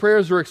those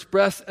prayers are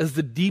expressed as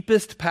the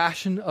deepest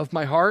passion of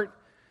my heart,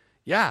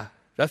 yeah,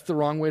 that's the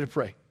wrong way to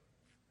pray.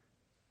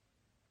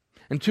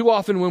 And too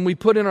often when we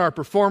put in our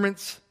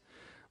performance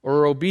or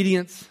our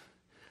obedience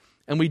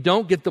and we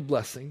don't get the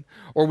blessing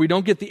or we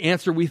don't get the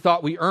answer we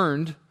thought we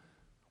earned,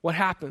 what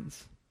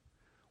happens?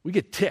 We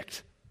get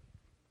ticked.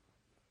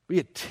 We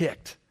get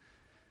ticked.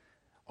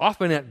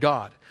 Often at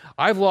God.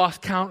 I've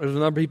lost count of the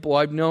number of people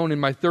I've known in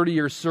my 30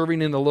 years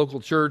serving in the local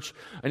church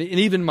and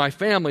even my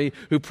family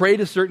who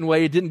prayed a certain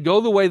way. It didn't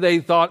go the way they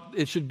thought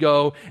it should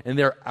go and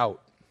they're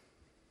out.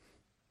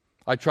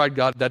 I tried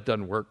God. That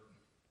doesn't work.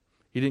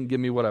 He didn't give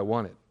me what I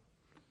wanted.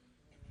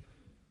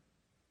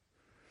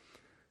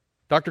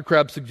 Dr.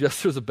 Crabb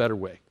suggests there's a better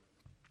way.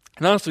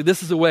 And honestly,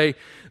 this is a way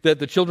that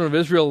the children of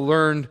Israel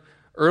learned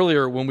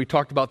earlier when we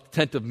talked about the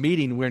tent of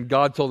meeting, when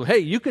God told them, hey,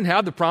 you can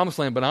have the promised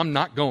land, but I'm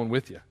not going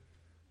with you.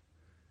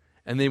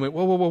 And they went,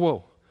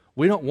 whoa.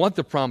 We don't want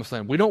the promised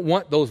land. We don't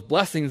want those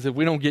blessings if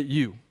we don't get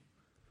you.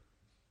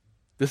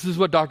 This is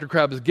what Dr.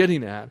 Crabb is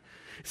getting at.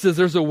 He says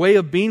there's a way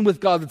of being with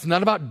God that's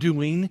not about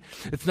doing,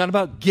 it's not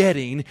about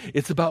getting,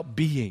 it's about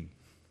being.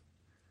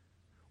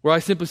 Where I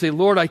simply say,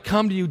 Lord, I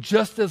come to you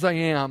just as I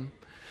am.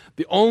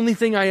 The only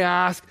thing I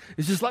ask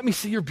is just let me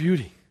see your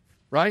beauty,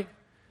 right?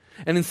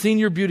 And in seeing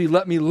your beauty,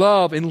 let me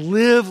love and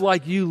live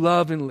like you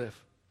love and live.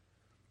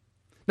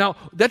 Now,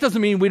 that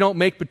doesn't mean we don't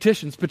make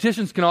petitions.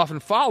 Petitions can often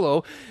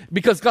follow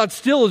because God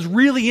still is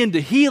really into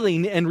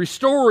healing and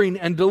restoring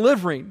and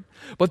delivering.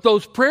 But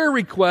those prayer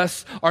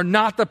requests are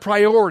not the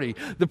priority.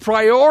 The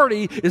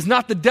priority is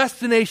not the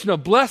destination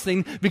of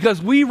blessing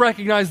because we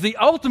recognize the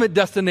ultimate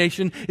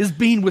destination is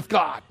being with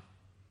God.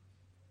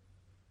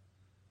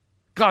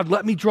 God,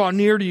 let me draw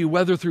near to you,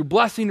 whether through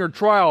blessing or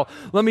trial.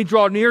 Let me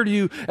draw near to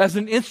you as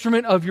an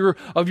instrument of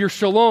your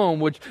shalom,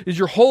 which is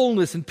your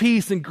wholeness and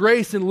peace and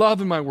grace and love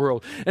in my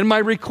world. And my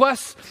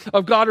requests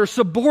of God are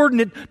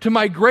subordinate to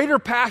my greater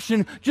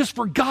passion just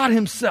for God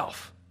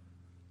himself.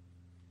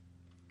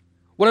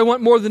 What I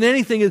want more than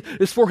anything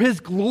is for his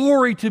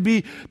glory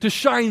to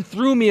shine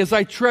through me as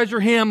I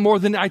treasure him more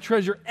than I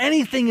treasure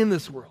anything in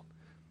this world.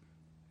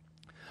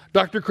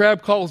 Dr.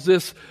 Crabb calls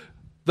this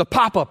the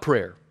Papa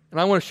prayer. And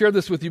I want to share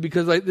this with you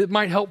because it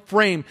might help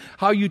frame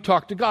how you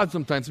talk to God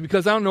sometimes.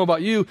 Because I don't know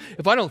about you,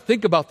 if I don't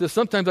think about this,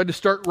 sometimes I just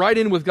start right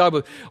in with God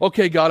with,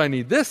 okay, God, I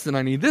need this, and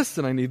I need this,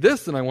 and I need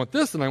this, and I want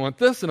this, and I want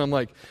this. And I'm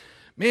like,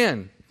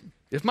 man,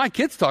 if my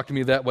kids talk to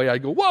me that way, I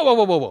go, whoa, whoa,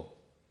 whoa, whoa, whoa.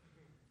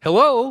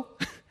 Hello?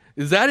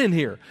 Is that in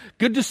here?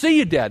 Good to see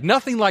you, Dad.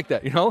 Nothing like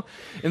that, you know?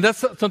 And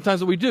that's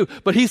sometimes what we do.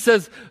 But he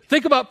says,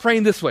 think about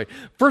praying this way.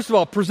 First of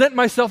all, present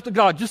myself to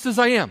God just as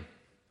I am.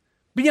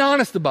 Be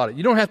honest about it.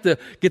 You don't have to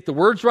get the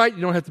words right.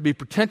 You don't have to be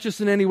pretentious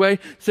in any way.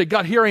 Say,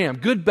 God, here I am,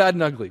 good, bad,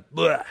 and ugly.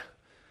 Blah.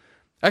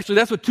 Actually,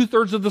 that's what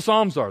 2/3 of the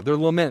Psalms are. They're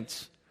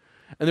laments.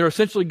 And they're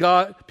essentially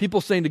people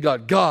saying to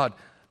God, God,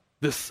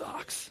 this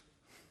sucks.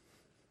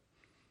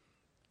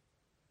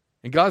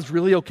 And God's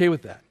really okay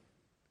with that.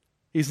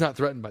 He's not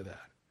threatened by that.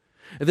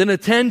 And then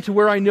attend to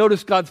where I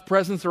notice God's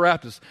presence or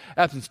absence.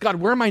 God,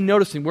 where am I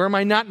noticing? Where am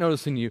I not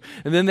noticing you?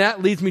 And then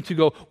that leads me to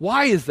go,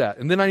 why is that?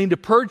 And then I need to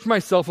purge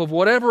myself of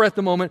whatever at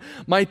the moment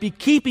might be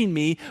keeping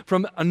me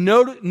from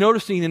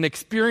noticing and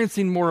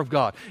experiencing more of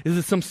God. Is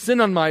it some sin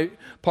on my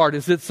part?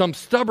 Is it some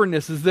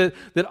stubbornness? Is it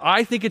that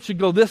I think it should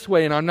go this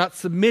way and I'm not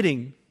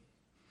submitting?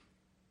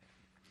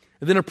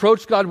 And then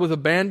approach God with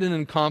abandon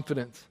and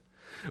confidence,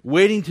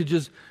 wanting to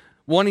just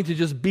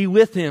be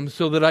with him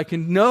so that I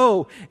can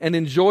know and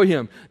enjoy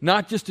him,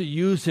 not just to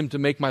use him to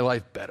make my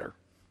life better.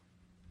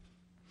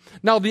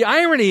 Now, the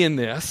irony in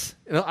this,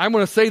 and I'm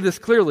going to say this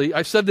clearly,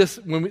 I've said this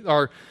when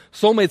our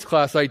soulmates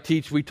class I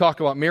teach, we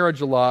talk about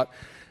marriage a lot,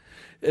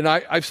 and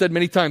I've said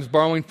many times,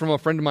 borrowing from a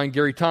friend of mine,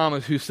 Gary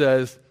Thomas, who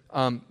says,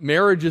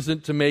 marriage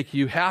isn't to make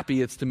you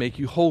happy, it's to make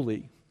you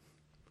holy.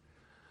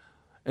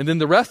 And then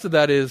the rest of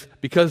that is,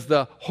 because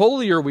the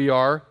holier we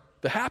are,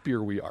 the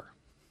happier we are.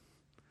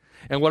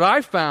 And what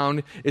I've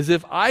found is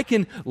if I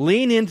can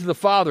lean into the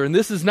Father, and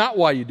this is not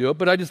why you do it,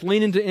 but I just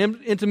lean into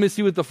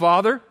intimacy with the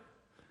Father,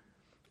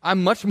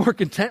 I'm much more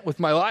content with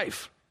my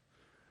life.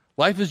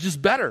 Life is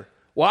just better.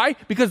 Why?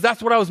 Because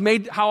that's what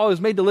how I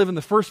was made to live in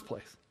the first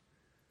place.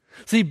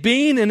 See,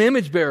 being an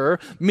image bearer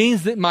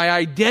means that my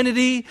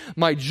identity,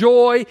 my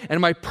joy,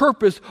 and my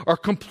purpose are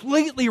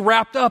completely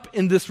wrapped up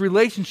in this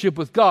relationship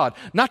with God.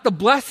 Not the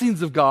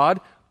blessings of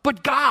God,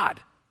 but God.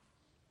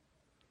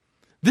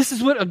 This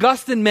is what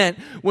Augustine meant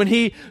when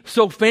he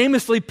so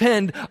famously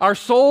penned, our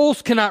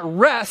souls cannot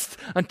rest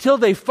until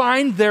they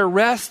find their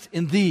rest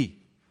in thee.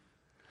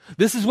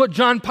 This is what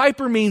John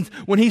Piper means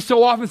when he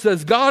so often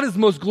says, God is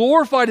most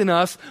glorified in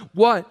us.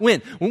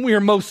 When we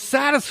are most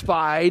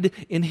satisfied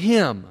in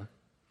him.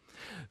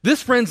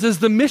 This, friends, is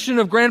the mission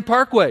of Grand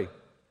Parkway.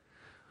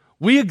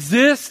 We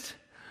exist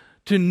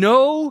to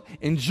know,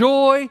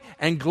 enjoy,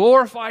 and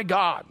glorify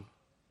God.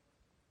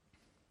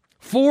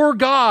 For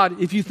God,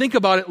 if you think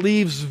about it,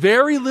 leaves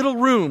very little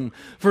room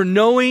for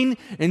knowing,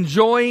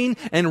 enjoying,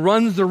 and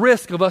runs the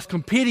risk of us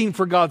competing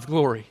for God's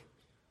glory.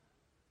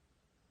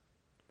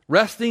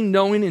 Resting,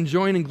 knowing,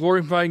 enjoying, and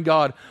glorifying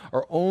God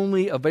are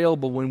only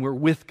available when we're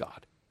with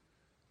God.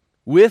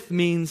 With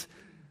means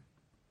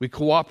we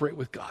cooperate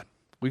with God.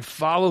 We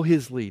follow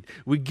his lead.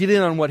 We get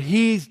in on what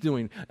he's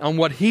doing, on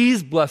what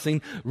he's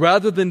blessing,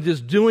 rather than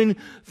just doing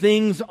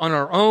things on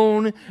our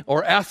own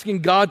or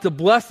asking God to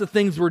bless the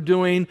things we're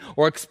doing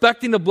or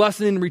expecting a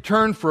blessing in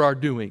return for our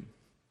doing.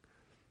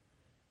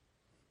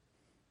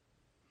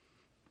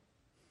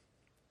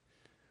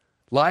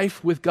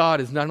 Life with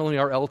God is not only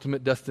our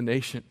ultimate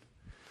destination,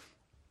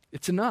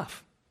 it's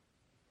enough.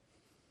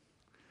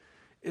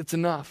 It's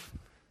enough.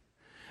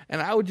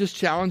 And I would just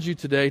challenge you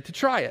today to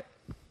try it.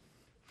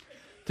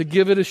 To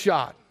give it a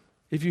shot,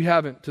 if you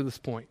haven't to this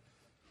point.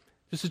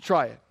 Just to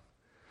try it.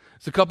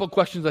 There's a couple of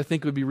questions I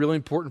think would be really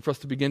important for us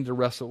to begin to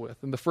wrestle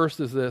with. And the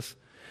first is this.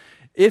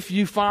 If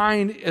you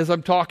find, as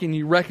I'm talking,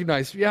 you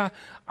recognize,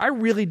 I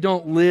really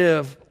don't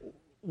live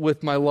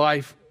with my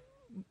life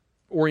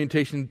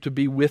orientation to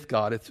be with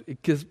God.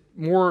 It's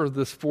more of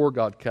this for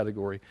God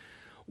category.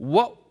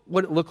 What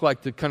would it look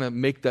like to kind of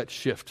make that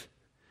shift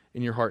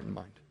in your heart and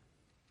mind?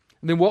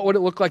 And then what would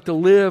it look like to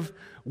live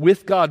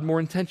with God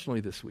more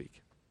intentionally this week?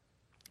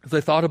 As I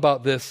thought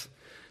about this,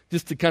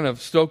 just to kind of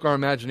stoke our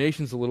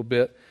imaginations a little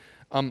bit,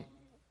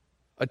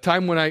 a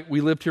time when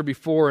we lived here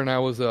before and I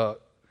was a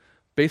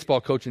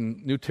baseball coach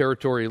in New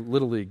Territory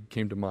Little League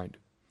came to mind.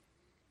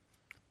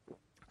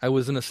 I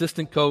was an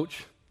assistant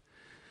coach,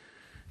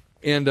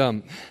 and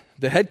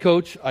the head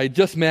coach I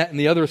just met and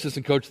the other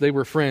assistant coach, they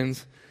were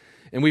friends,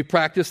 and we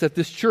practiced at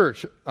this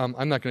church.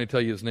 I'm not going to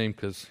tell you his name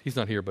because he's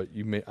not here, but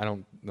I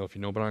don't know if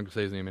you know, but I'm going to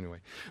say his name anyway.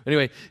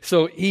 Anyway,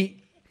 so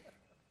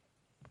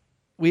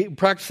we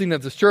practicing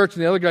at this church,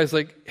 and the other guy's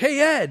like,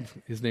 hey, Ed.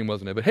 His name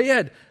wasn't Ed, but hey,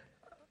 Ed,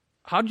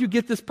 how'd you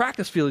get this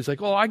practice feel? He's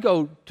like, oh, I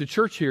go to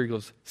church here. He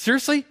goes,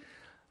 seriously?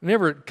 I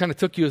never kind of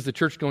took you as the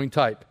church-going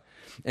type.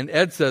 And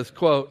Ed says,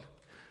 quote,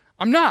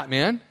 I'm not,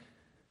 man.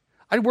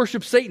 I'd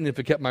worship Satan if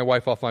it kept my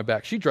wife off my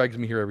back. She drags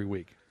me here every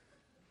week.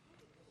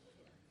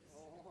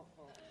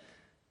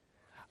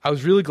 I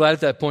was really glad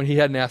at that point he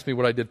hadn't asked me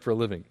what I did for a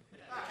living.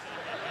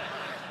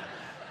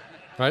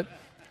 Right?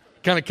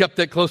 Kind of kept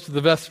that close to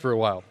the vest for a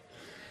while.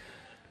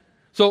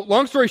 So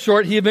long story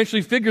short, he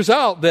eventually figures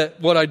out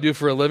that what I do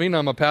for a living,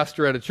 I'm a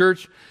pastor at a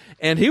church,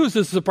 and he was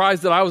as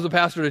surprised that I was a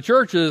pastor at a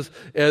church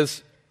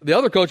as the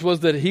other coach was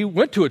that he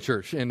went to a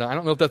church. And I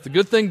don't know if that's a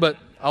good thing, but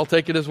I'll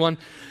take it as one.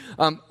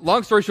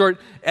 Long story short,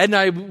 Ed and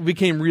I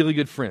became really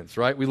good friends,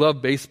 right? We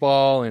loved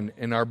baseball,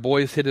 and our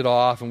boys hit it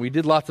off, and we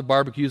did lots of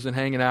barbecues and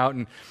hanging out.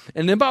 And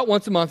then about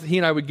once a month, he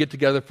and I would get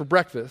together for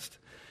breakfast.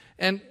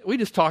 And we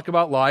just talk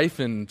about life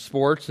and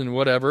sports and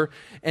whatever.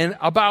 And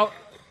about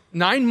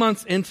 9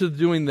 months into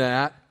doing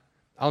that,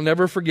 I'll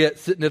never forget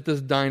sitting at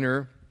this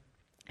diner.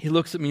 He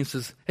looks at me and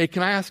says, hey,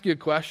 can I ask you a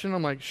question?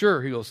 I'm like,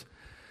 sure. He goes,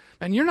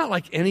 man, you're not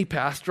like any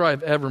pastor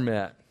I've ever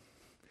met.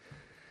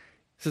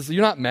 He says,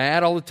 you're not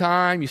mad all the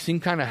time. You seem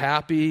kind of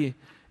happy.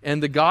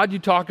 And the God you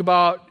talk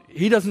about,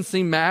 he doesn't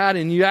seem mad.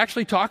 And you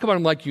actually talk about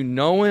him like you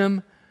know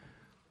him.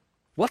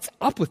 What's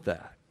up with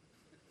that?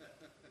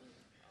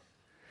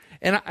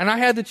 And I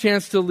had the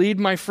chance to lead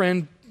my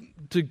friend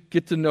to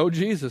get to know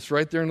Jesus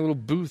right there in a little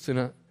booth.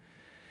 And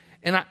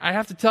I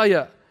have to tell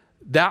you,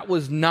 that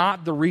was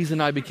not the reason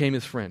I became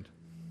his friend.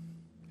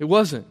 It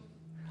wasn't.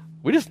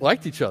 We just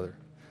liked each other.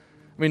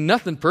 I mean,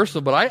 nothing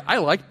personal, but I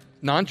like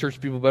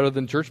non-church people better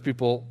than church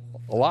people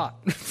a lot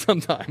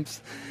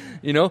sometimes.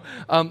 It's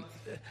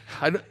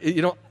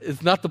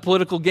not the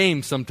political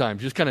game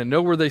sometimes. You just kind of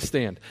know where they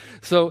stand.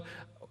 So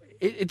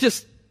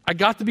I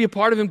got to be a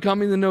part of him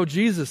coming to know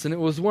Jesus, and it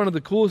was one of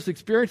the coolest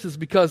experiences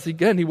because,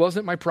 again, he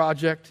wasn't my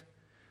project.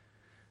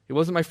 He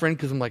wasn't my friend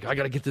because I'm like, I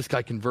got to get this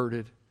guy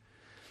converted.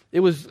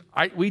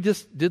 We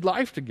just did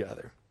life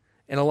together.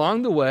 And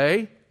along the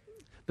way,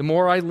 the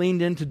more I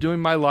leaned into doing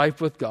my life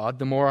with God,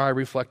 the more I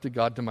reflected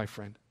God to my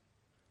friend.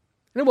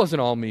 And it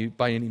wasn't all me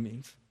by any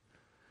means.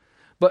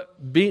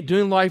 But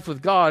doing life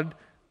with God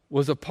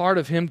was a part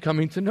of him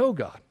coming to know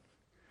God.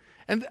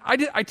 And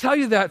I tell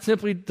you that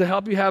simply to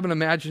help you have an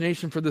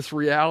imagination for this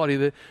reality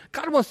that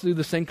God wants to do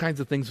the same kinds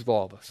of things with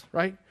all of us,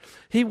 right?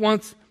 He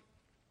wants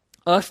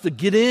us to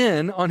get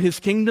in on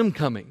his kingdom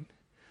coming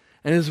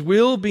and his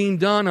will being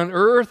done on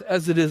earth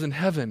as it is in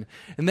heaven.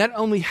 And that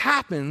only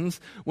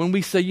happens when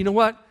we say, you know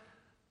what?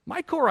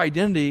 My core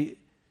identity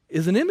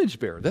is an image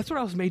bearer. That's what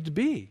I was made to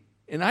be.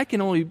 And I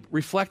can only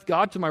reflect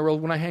God to my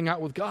world when I hang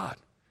out with God.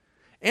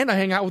 And I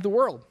hang out with the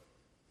world.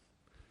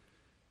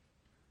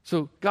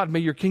 So, God, may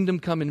your kingdom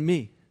come in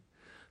me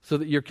so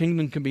that your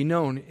kingdom can be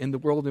known in the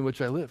world in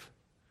which I live.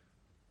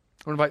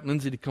 I want to invite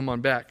Lindsay to come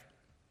on back.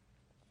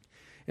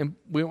 And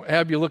we'll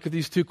have you look at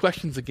these two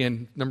questions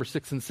again, number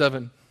 6 and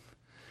 7.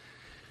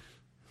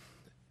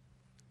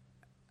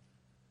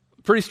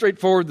 Pretty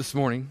straightforward this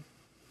morning.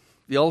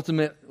 The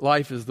ultimate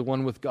life is the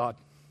one with God.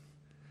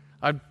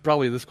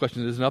 This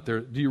question isn't up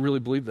there. Do you really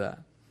believe that?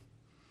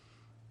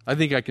 I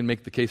think I can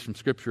make the case from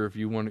Scripture if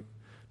you want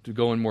to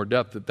go in more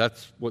depth that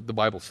that's what the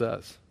Bible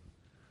says.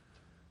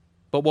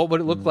 But what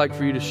would it look like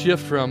for you to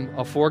shift from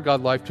a for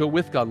God life to a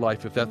with God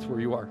life if that's where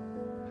you are?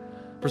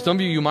 For some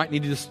of you, you might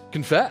need to just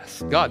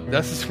confess, God,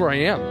 this is where I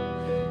am.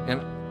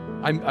 And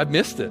I've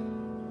missed it.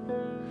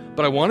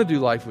 But I want to do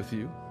life with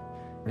you.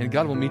 And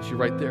God will meet you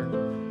right there.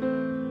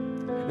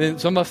 Then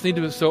some of us need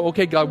to say,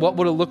 okay, God, what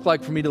would it look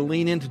like for me to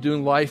lean into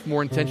doing life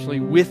more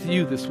intentionally with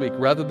you this week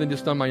rather than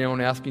just on my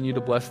own asking you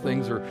to bless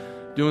things or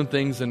doing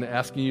things and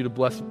asking you to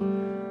bless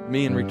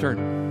me in return.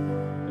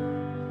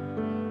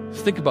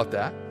 Just think about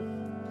that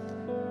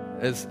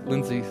as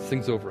Lindsay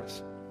sings over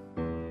us.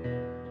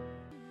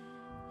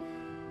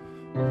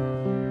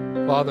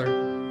 Father,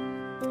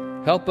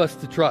 help us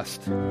to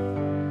trust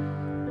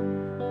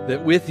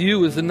that with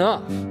you is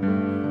enough,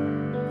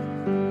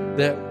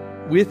 that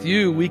with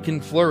you we can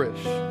flourish.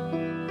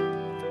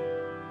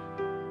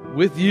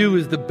 With you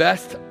is the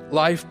best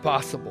life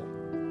possible.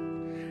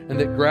 And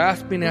that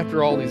grasping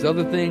after all these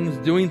other things,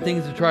 doing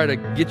things to try to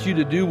get you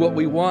to do what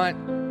we want,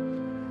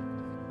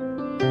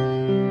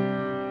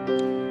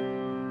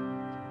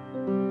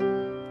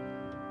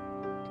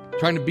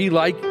 trying to be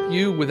like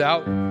you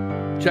without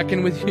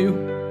checking with you,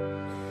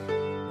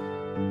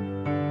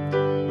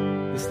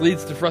 this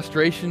leads to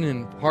frustration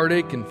and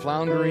heartache and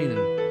floundering.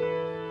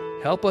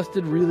 And help us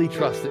to really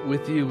trust that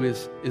with you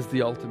is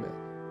the ultimate.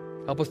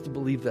 Help us to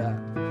believe that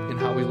in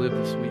how we live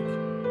this week.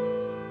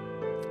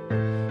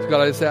 So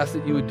God, I just ask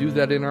that you would do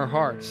that in our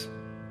hearts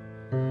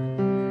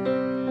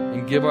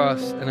and give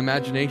us an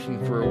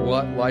imagination for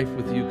what life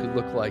with you could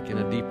look like in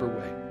a deeper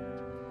way.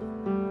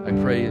 I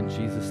pray in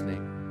Jesus'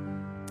 name.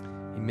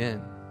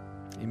 Amen.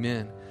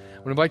 Amen. I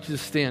want to invite you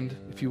to stand,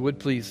 if you would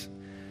please.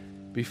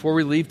 Before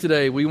we leave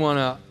today, we want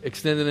to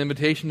extend an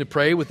invitation to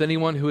pray with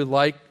anyone who would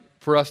like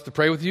for us to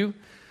pray with you.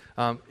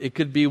 It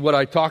could be what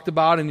I talked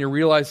about, and you're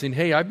realizing,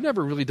 hey, I've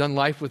never really done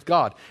life with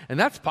God. And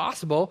that's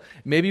possible.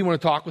 Maybe you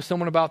want to talk with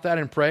someone about that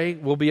and pray.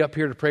 We'll be up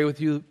here to pray with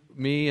you,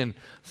 me and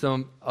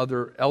some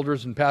other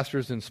elders and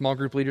pastors and small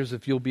group leaders,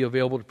 if you'll be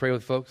available to pray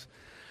with folks.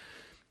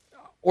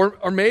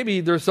 Or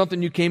maybe there's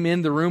something you came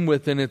in the room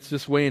with and it's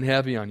just weighing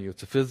heavy on you.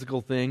 It's a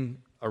physical thing,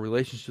 a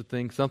relationship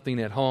thing, something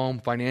at home,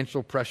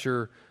 financial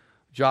pressure,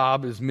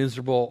 job is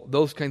miserable,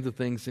 those kinds of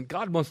things. And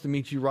God wants to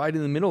meet you right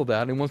in the middle of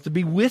that and wants to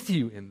be with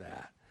you in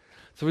that.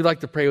 So we'd like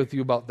to pray with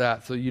you about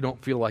that so you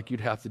don't feel like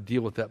you'd have to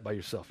deal with that by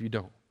yourself. You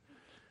don't.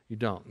 You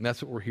don't. And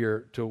that's what we're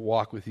here to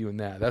walk with you in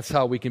that. That's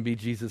how we can be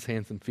Jesus'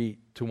 hands and feet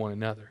to one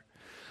another.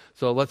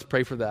 So let's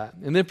pray for that.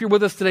 And if you're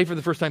with us today for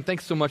the first time,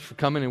 thanks so much for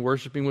coming and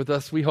worshiping with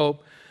us. We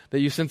hope that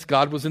you sense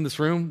God was in this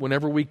room.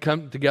 Whenever we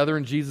come together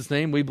in Jesus'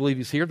 name, we believe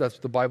He's here. That's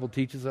what the Bible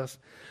teaches us.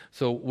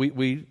 So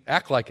we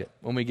act like it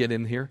when we get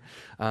in here.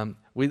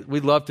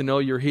 We'd love to know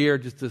you're here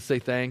just to say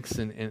thanks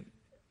and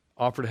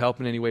offer to help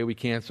in any way we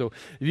can. So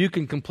if you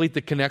can complete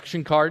the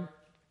connection card,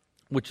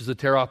 which is a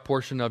tear-off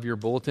portion of your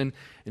bulletin,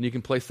 and you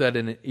can place that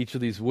in each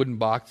of these wooden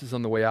boxes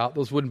on the way out.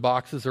 Those wooden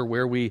boxes are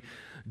where we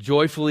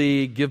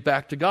joyfully give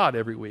back to God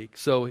every week.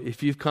 So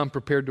if you've come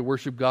prepared to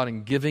worship God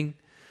in giving,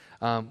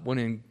 I want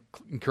to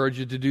encourage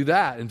you to do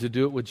that and to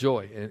do it with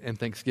joy and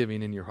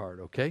thanksgiving in your heart,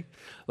 okay?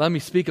 Let me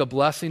speak a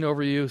blessing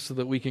over you so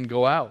that we can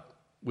go out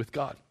with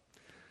God.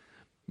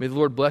 May the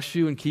Lord bless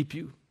you and keep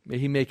you. May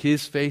He make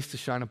His face to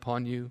shine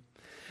upon you.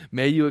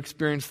 May you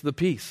experience the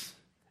peace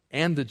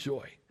and the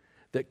joy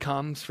that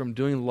comes from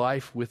doing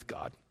life with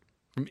God,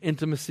 from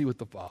intimacy with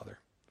the Father.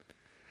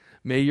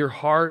 May your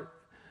heart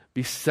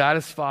be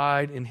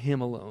satisfied in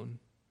Him alone.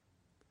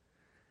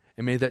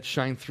 And may that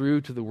shine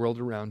through to the world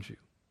around you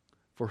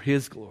for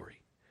His glory.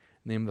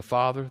 In the name of the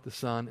Father, the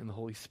Son, and the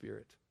Holy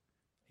Spirit.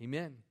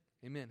 Amen.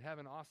 Amen. Have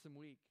an awesome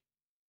week.